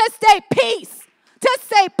 to say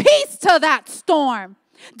peace to that storm.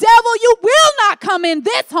 Devil, you will not come in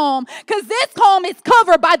this home because this home is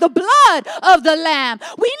covered by the blood of the Lamb.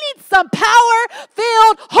 We need some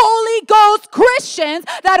power-filled Holy Ghost Christians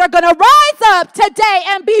that are going to rise up today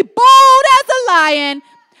and be bold as a lion,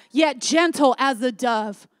 yet gentle as a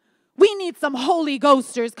dove. We need some Holy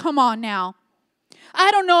Ghosters. Come on now. I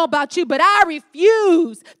don't know about you, but I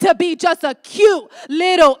refuse to be just a cute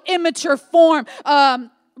little immature form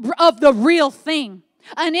of the real thing.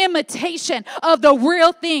 An imitation of the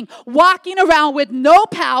real thing, walking around with no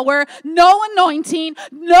power, no anointing,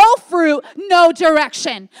 no fruit, no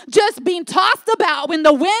direction. Just being tossed about when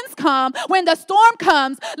the winds come, when the storm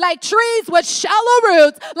comes, like trees with shallow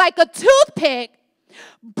roots, like a toothpick,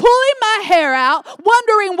 pulling my hair out,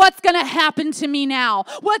 wondering what's going to happen to me now.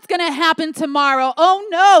 What's going to happen tomorrow? Oh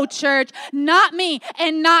no, church, not me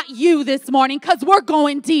and not you this morning, because we're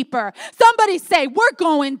going deeper. Somebody say, we're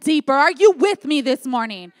going deeper. Are you with me this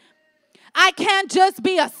morning? I can't just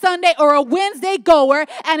be a Sunday or a Wednesday goer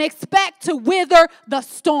and expect to wither the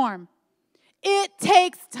storm. It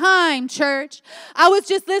takes time, church. I was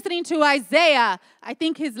just listening to Isaiah. I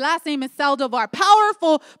think his last name is Saldivar,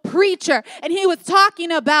 powerful preacher. And he was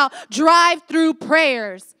talking about drive-through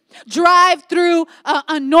prayers, drive-through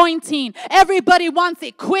anointing. Everybody wants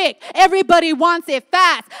it quick. Everybody wants it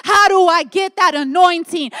fast. How do I get that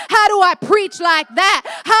anointing? How do I preach like that?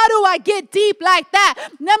 How do I get deep like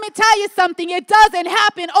that? Let me tell you something. It doesn't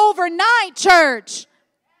happen overnight, church.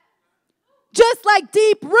 Just like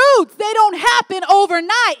deep roots, they don't happen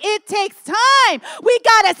overnight. It takes time. We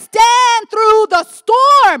got to stand through the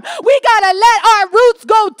storm. We got to let our roots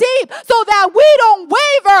go deep so that we don't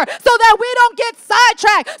waver, so that we don't get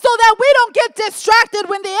sidetracked, so that we don't get distracted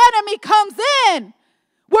when the enemy comes in.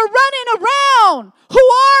 We're running around. Who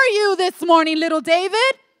are you this morning, little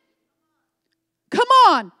David? Come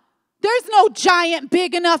on. There's no giant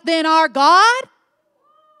big enough than our God.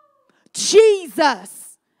 Jesus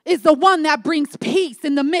is the one that brings peace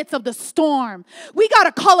in the midst of the storm. We got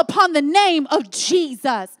to call upon the name of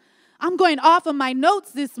Jesus. I'm going off of my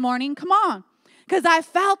notes this morning. Come on. Because I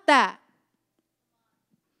felt that.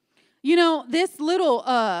 You know, this little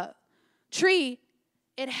tree,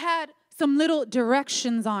 it had some little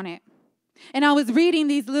directions on it. And I was reading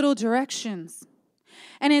these little directions.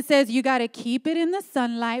 And it says you got to keep it in the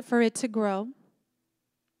sunlight for it to grow.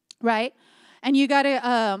 Right? And you got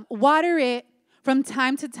to water it from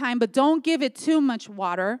time to time, but don't give it too much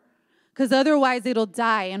water because otherwise it'll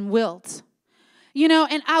die and wilt. You know,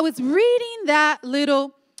 and I was reading that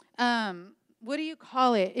little, what do you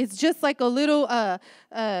call it? It's just like a little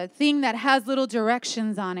thing that has little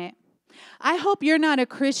directions on it. I hope you're not a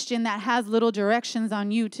Christian that has little directions on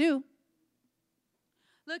you too.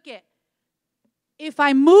 Look it. If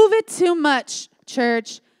I move it too much,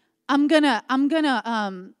 church, I'm gonna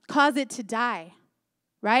cause it to die,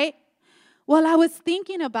 right? Well, I was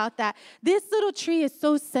thinking about that. This little tree is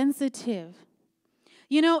so sensitive.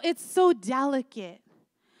 You know, it's so delicate.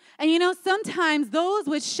 And you know, sometimes those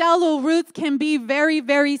with shallow roots can be very,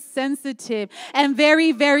 very sensitive and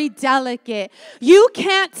very, very delicate. You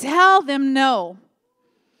can't tell them no.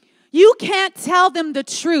 You can't tell them the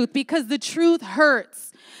truth because the truth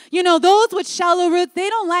hurts. You know, those with shallow roots, they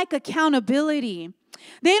don't like accountability.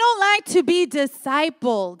 They don't like to be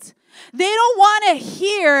discipled. They don't want to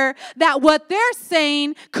hear that what they're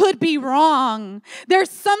saying could be wrong. There's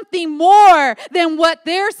something more than what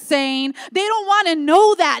they're saying. They don't want to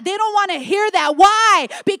know that. They don't want to hear that. Why?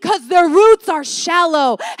 Because their roots are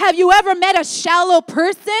shallow. Have you ever met a shallow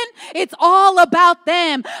person? It's all about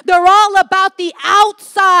them. They're all about the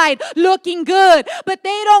outside looking good, but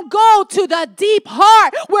they don't go to the deep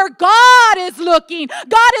heart where God is looking.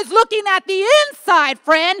 God is looking at the inside,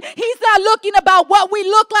 friend. He's not looking about what we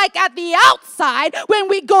look like at the outside when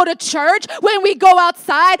we go to church, when we go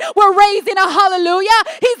outside, we're raising a hallelujah.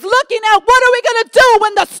 He's looking at what are we going to do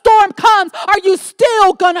when the storm comes? Are you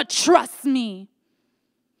still going to trust me?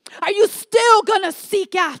 Are you still going to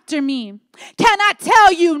seek after me? Can I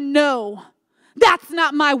tell you no? That's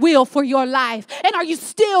not my will for your life. And are you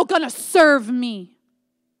still going to serve me?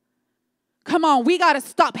 Come on, we got to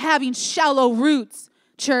stop having shallow roots,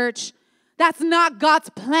 church. That's not God's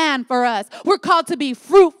plan for us. We're called to be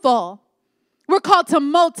fruitful. We're called to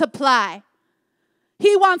multiply.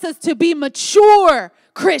 He wants us to be mature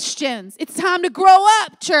Christians. It's time to grow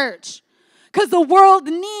up, church. Because the world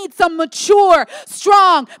needs some mature,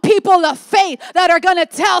 strong people of faith that are going to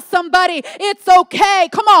tell somebody it's okay.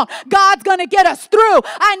 Come on, God's going to get us through.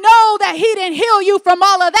 I know that He didn't heal you from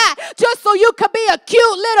all of that just so you could be a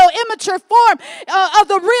cute little immature form of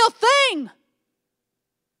the real thing.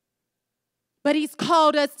 But he's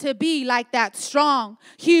called us to be like that strong,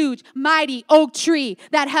 huge, mighty oak tree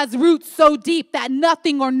that has roots so deep that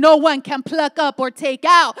nothing or no one can pluck up or take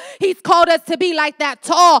out. He's called us to be like that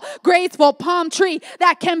tall, graceful palm tree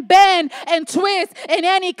that can bend and twist in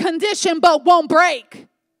any condition but won't break.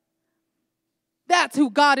 That's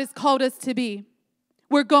who God has called us to be.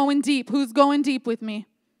 We're going deep. Who's going deep with me?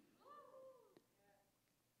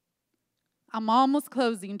 I'm almost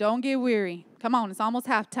closing. Don't get weary. Come on, it's almost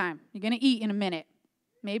halftime. You're going to eat in a minute.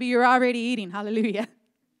 Maybe you're already eating. Hallelujah.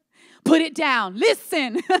 Put it down.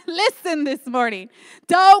 Listen. Listen this morning.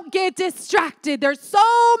 Don't get distracted. There's so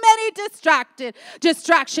many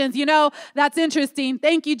distractions. You know, that's interesting.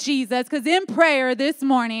 Thank you, Jesus. Because in prayer this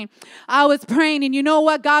morning, I was praying, and you know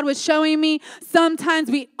what God was showing me?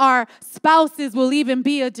 Sometimes our spouses will even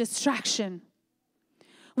be a distraction.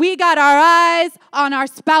 We got our eyes on our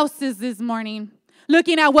spouses this morning,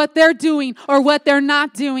 looking at what they're doing or what they're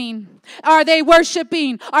not doing. Are they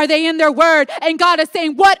worshiping? Are they in their word? And God is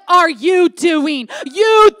saying, what are you doing?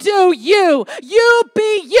 You do you. You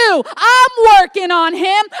be you. I'm working on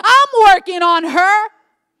him. I'm working on her.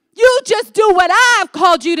 You just do what I've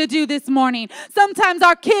called you to do this morning. Sometimes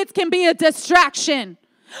our kids can be a distraction.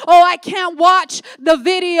 Oh, I can't watch the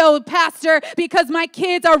video, Pastor, because my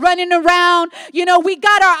kids are running around. You know, we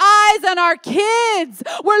got our eyes on our kids.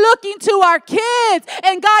 We're looking to our kids.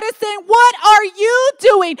 And God is saying, what are you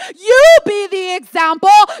doing? You be the example.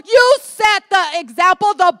 You set the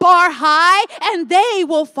example, the bar high, and they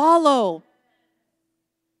will follow.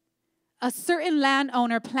 A certain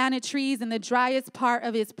landowner planted trees in the driest part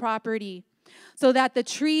of his property, so that the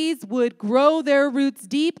trees would grow their roots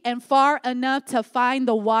deep and far enough to find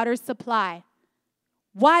the water supply.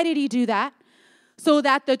 Why did he do that? So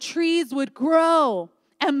that the trees would grow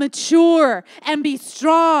and mature and be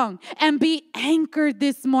strong and be anchored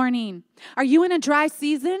this morning. Are you in a dry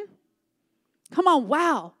season? Come on,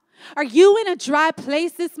 wow. Are you in a dry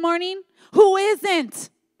place this morning? Who isn't?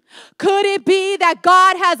 Could it be that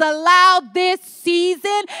God has allowed this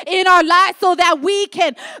season in our lives so that we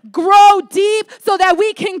can grow deep, so that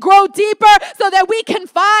we can grow deeper, so that we can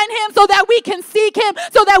find him, so that we can seek him,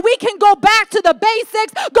 so that we can go back to the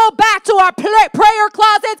basics, go back to our prayer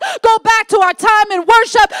closets, go back to our time in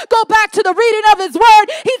worship, go back to the reading of his word?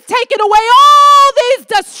 He's taken away all these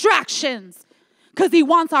distractions because he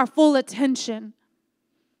wants our full attention.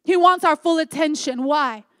 He wants our full attention.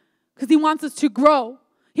 Why? Because he wants us to grow.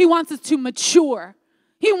 He wants us to mature.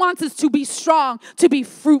 He wants us to be strong, to be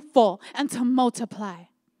fruitful, and to multiply.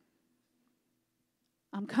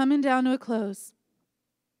 I'm coming down to a close.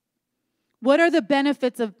 What are the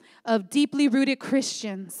benefits of deeply rooted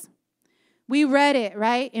Christians? We read it,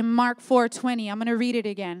 right, in Mark 4:20. I'm going to read it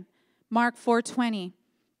again. Mark 4:20.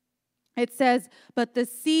 It says, but the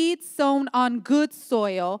seed sown on good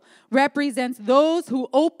soil represents those who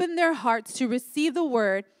open their hearts to receive the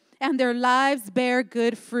word, and their lives bear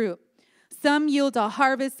good fruit. Some yield a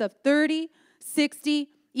harvest of 30, 60,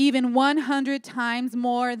 even 100 times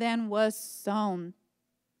more than was sown.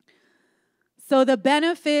 So the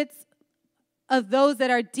benefits of those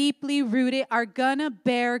that are deeply rooted are gonna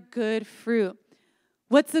bear good fruit.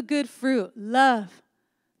 What's a good fruit? Love,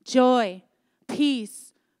 joy,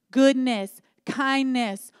 peace, goodness,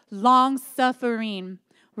 kindness, long-suffering,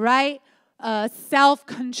 right?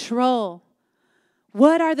 Self-control.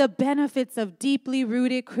 What are the benefits of deeply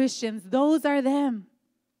rooted Christians? Those are them,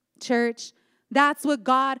 church. That's what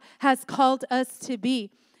God has called us to be.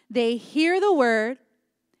 They hear the word,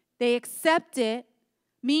 they accept it,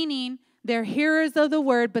 meaning they're hearers of the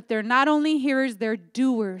word, but they're not only hearers, they're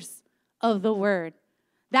doers of the word.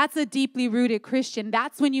 That's a deeply rooted Christian.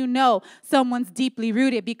 That's when you know someone's deeply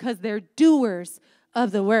rooted, because they're doers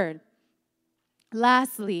of the word.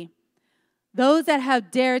 Lastly, those that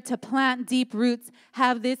have dared to plant deep roots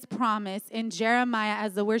have this promise in Jeremiah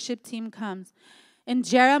as the worship team comes. In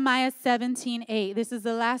Jeremiah 17:8, this is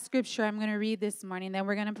the last scripture I'm going to read this morning, then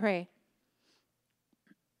we're going to pray.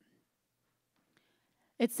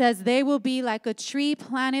 It says, they will be like a tree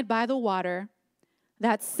planted by the water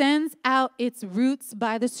that sends out its roots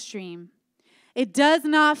by the stream. It does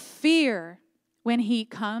not fear when heat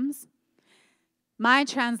comes. My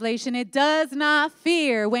translation, it does not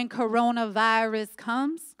fear when coronavirus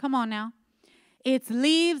comes. Come on now. Its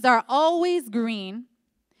leaves are always green.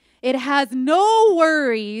 It has no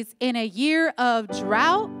worries in a year of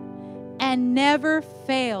drought and never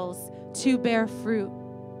fails to bear fruit.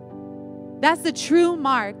 That's the true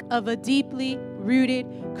mark of a deeply rooted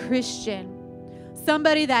Christian.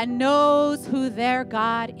 Somebody that knows who their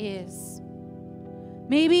God is.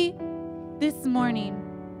 Maybe this morning,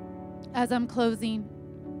 as I'm closing,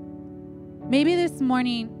 maybe this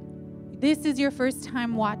morning this is your first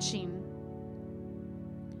time watching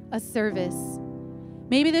a service,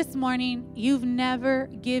 maybe this morning you've never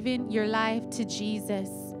given your life to Jesus.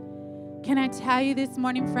 Can I tell you this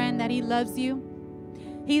morning, friend, that He loves you?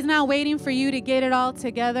 He's not waiting for you to get it all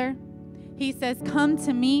together. He says, come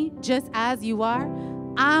to me just as you are.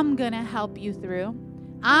 I'm going to help you through.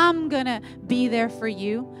 I'm going to be there for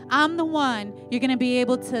you. I'm the one you're going to be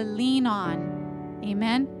able to lean on.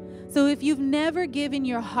 Amen? So if you've never given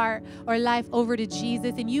your heart or life over to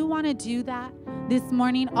Jesus and you want to do that this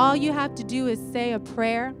morning, all you have to do is say a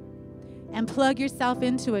prayer and plug yourself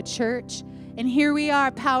into a church. And here we are,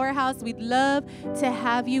 Powerhouse. We'd love to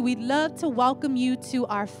have you. We'd love to welcome you to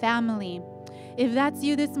our family. If that's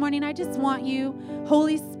you this morning, I just want you,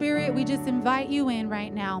 Holy Spirit, we just invite you in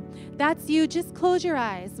right now. That's you. Just close your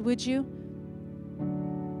eyes, would you?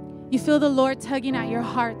 You feel the Lord tugging at your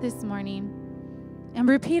heart this morning. And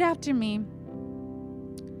repeat after me.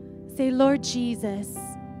 Say, Lord Jesus,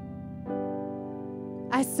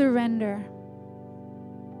 I surrender.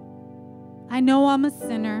 I know I'm a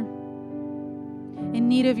sinner in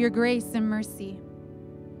need of your grace and mercy.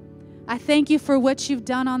 I thank you for what you've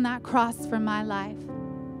done on that cross for my life.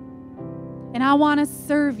 And I want to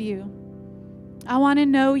serve you. I want to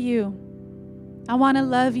know you. I want to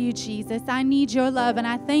love you, Jesus. I need your love, and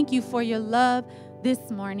I thank you for your love this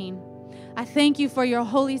morning. I thank you for your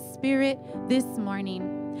Holy Spirit this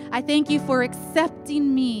morning. I thank you for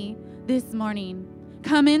accepting me this morning.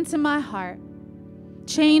 Come into my heart.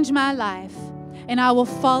 Change my life, and I will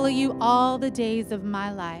follow you all the days of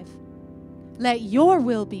my life. Let your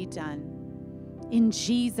will be done in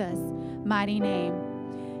Jesus' mighty name.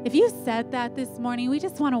 If you said that this morning, we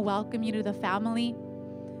just want to welcome you to the family.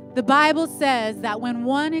 The Bible says that when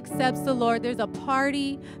one accepts the Lord, there's a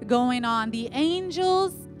party going on. The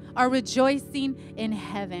angels are rejoicing in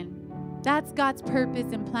heaven. That's God's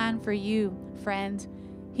purpose and plan for you, friend.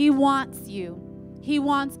 He wants you. He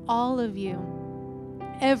wants all of you,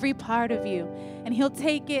 every part of you. And He'll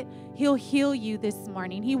take it. He'll heal you this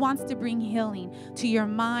morning. He wants to bring healing to your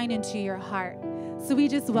mind and to your heart. So we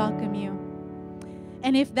just welcome you.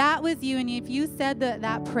 And if that was you, and if you said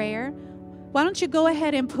that prayer, why don't you go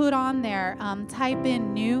ahead and put on there, type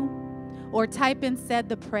in new, or type in said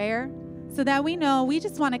the prayer, so that we know. We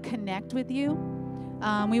just want to connect with you.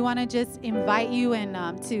 We want to just invite you in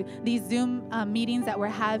to these Zoom meetings that we're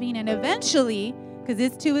having. And eventually, because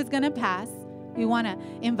this too is going to pass, we want to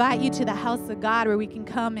invite you to the house of God where we can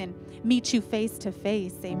come and meet you face to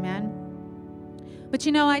face. Amen. But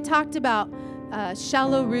you know, I talked about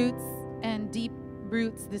shallow roots and deep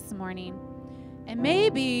roots this morning. And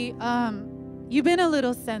maybe you've been a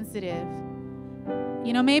little sensitive.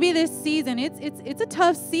 You know, maybe this season, it's a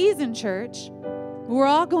tough season, church. We're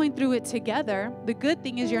all going through it together. The good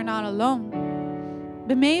thing is you're not alone.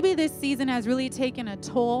 But maybe this season has really taken a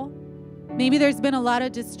toll. Maybe there's been a lot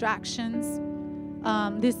of distractions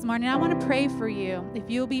this morning. I want to pray for you. If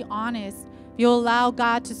you'll be honest, if you'll allow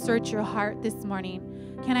God to search your heart this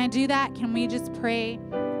morning. Can I do that? Can we just pray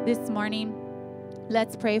this morning?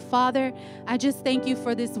 Let's pray. Father, I just thank you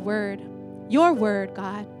for this word. Your word,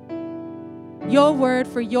 God. Your word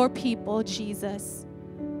for your people, Jesus.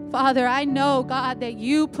 Father, I know, God, that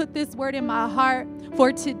you put this word in my heart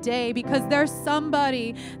for today because there's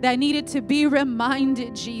somebody that needed to be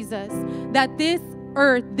reminded, Jesus, that this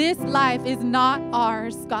earth, this life is not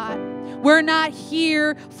ours, God. We're not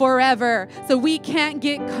here forever, so we can't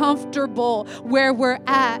get comfortable where we're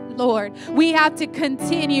at, Lord. We have to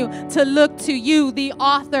continue to look to you, the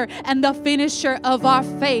author and the finisher of our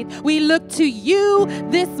faith. We look to you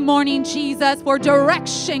this morning, Jesus, for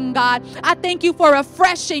direction, God. I thank you for a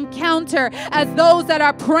fresh encounter as those that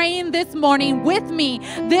are praying this morning with me,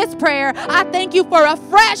 this prayer. I thank you for a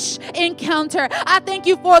fresh encounter. I thank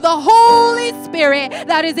you for the Holy Spirit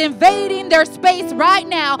that is invading their space right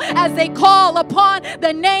now as they call upon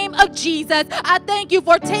the name of Jesus. I thank you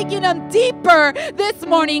for taking them deeper this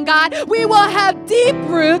morning, God. We will have deep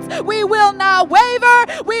roots. We will not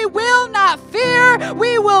waver. We will not fear.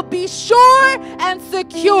 We will be sure and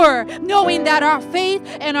secure, knowing that our faith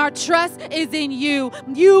and our trust is in you.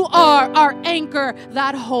 You are our anchor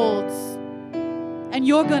that holds. And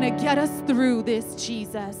you're going to get us through this,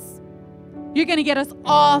 Jesus. You're going to get us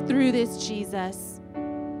all through this, Jesus.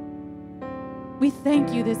 We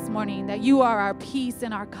thank you this morning that you are our peace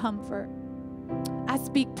and our comfort. I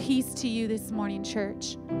speak peace to you this morning,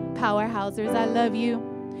 church. Powerhousers, I love you.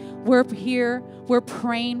 We're here. We're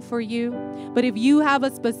praying for you. But if you have a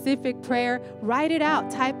specific prayer, write it out.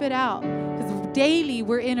 Type it out. Because daily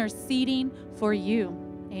we're interceding for you.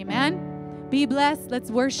 Amen. Be blessed. Let's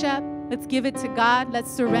worship. Let's give it to God.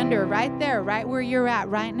 Let's surrender right there, right where you're at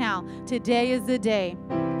right now. Today is the day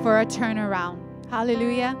for a turnaround.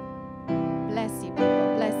 Hallelujah. Bless you,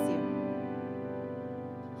 people. Bless you.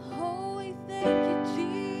 Oh, we thank you,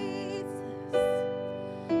 Jesus.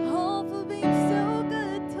 Oh, for being so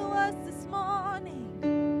good to us this morning.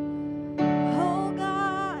 Oh,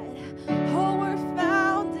 God. Oh, we're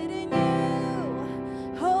founded in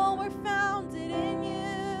you. Oh, we're founded in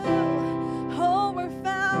you. Oh, we're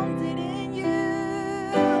founded in you.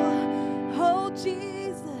 Oh,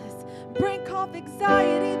 Jesus. Break off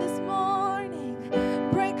anxiety this morning.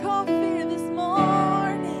 Break off fear this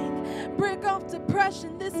morning. Break off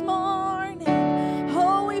depression this morning.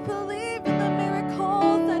 Oh, we believe in the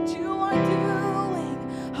miracles that you are doing.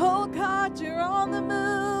 Oh, God, you're on the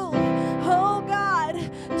move. Oh, God,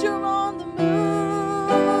 you're on the move.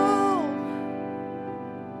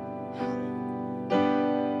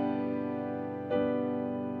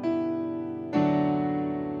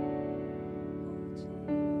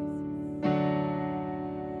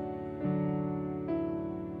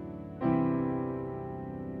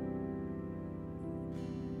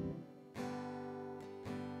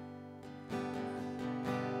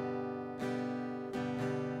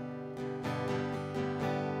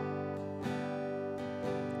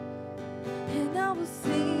 And I will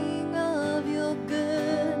sing of your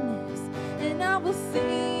goodness, and I will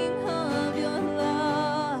sing of your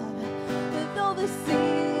love. And though the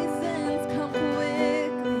seasons come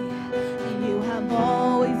quickly, and you have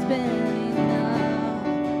always been enough.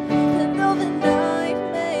 And though the night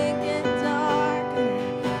may get darker,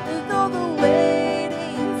 and though the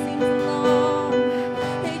waiting seems long,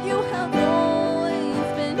 and you have always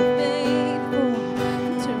been faithful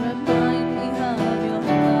to remind me of your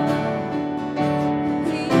love.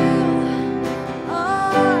 You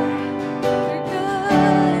are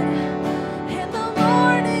good.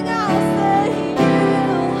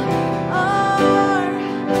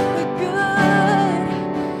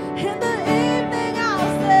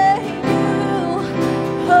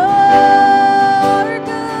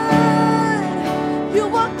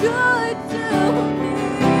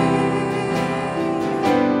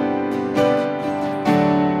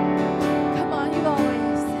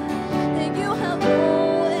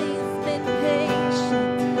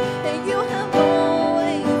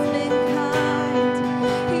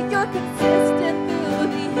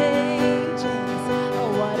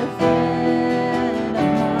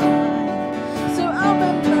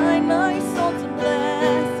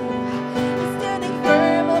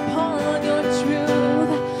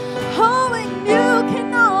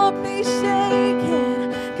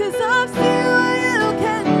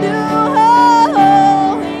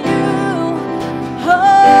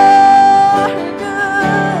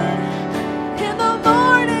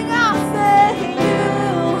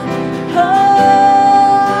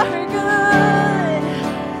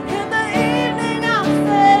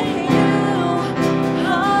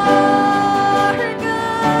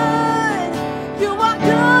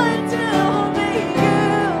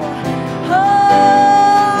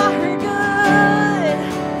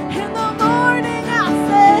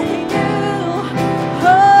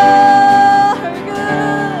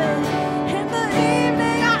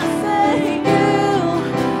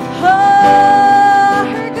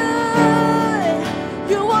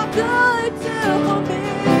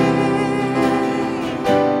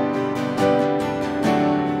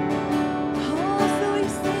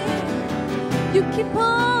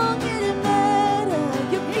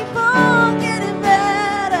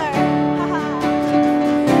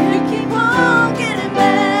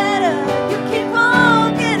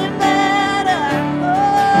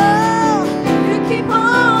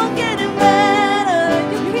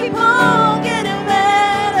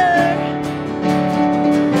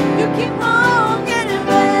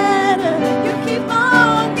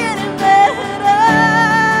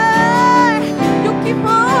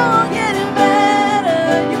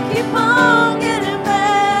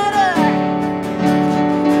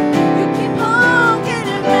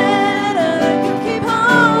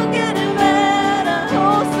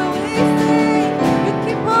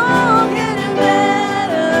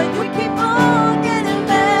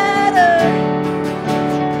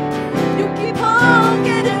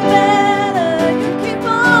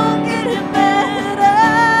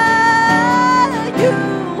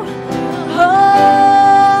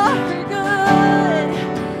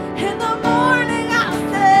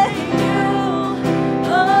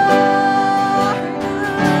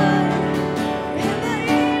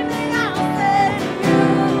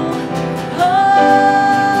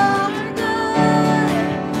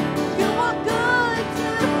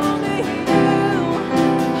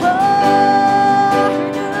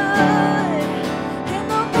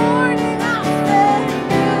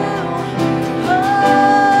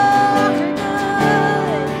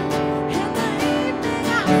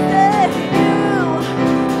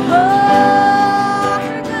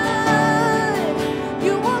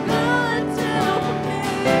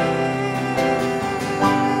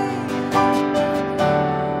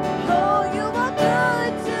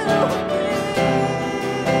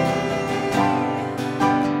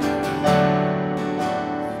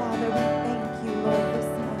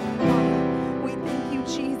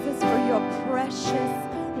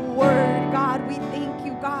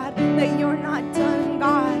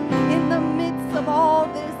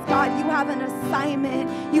 God. You have an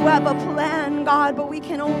assignment. You have a plan, God, but we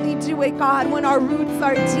can only do it, God, when our roots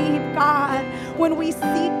are deep, God, when we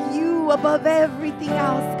seek you above everything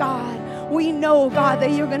else, God. We know, God,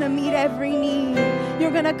 that you're going to meet every need.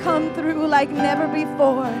 You're going to come through like never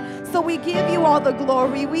before. So we give you all the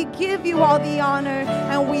glory. We give you all the honor.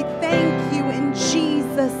 And we thank you in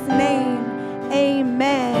Jesus' name.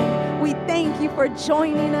 Amen. We thank you for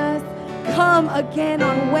joining us. Come again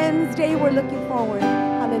on Wednesday. We're looking forward.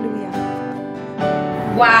 Hallelujah.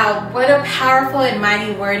 Wow, what a powerful and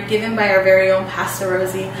mighty word given by our very own Pastor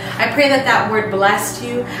Rosie. I pray that that word blessed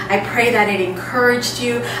you. I pray that it encouraged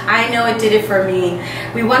you. I know it did it for me.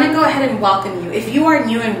 We want to go ahead and welcome you. If you are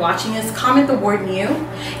new and watching us, comment the word new.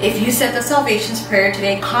 If you said the salvation's prayer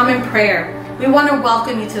today, comment prayer. We want to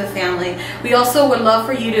welcome you to the family. We also would love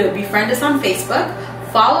for you to befriend us on Facebook,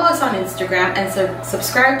 follow us on Instagram, and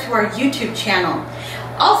subscribe to our YouTube channel.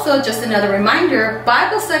 Also, just another reminder,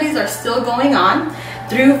 Bible studies are still going on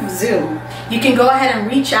through Zoom. You can go ahead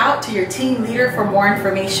and reach out to your team leader for more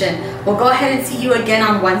information. We'll go ahead and see you again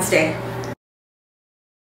on Wednesday.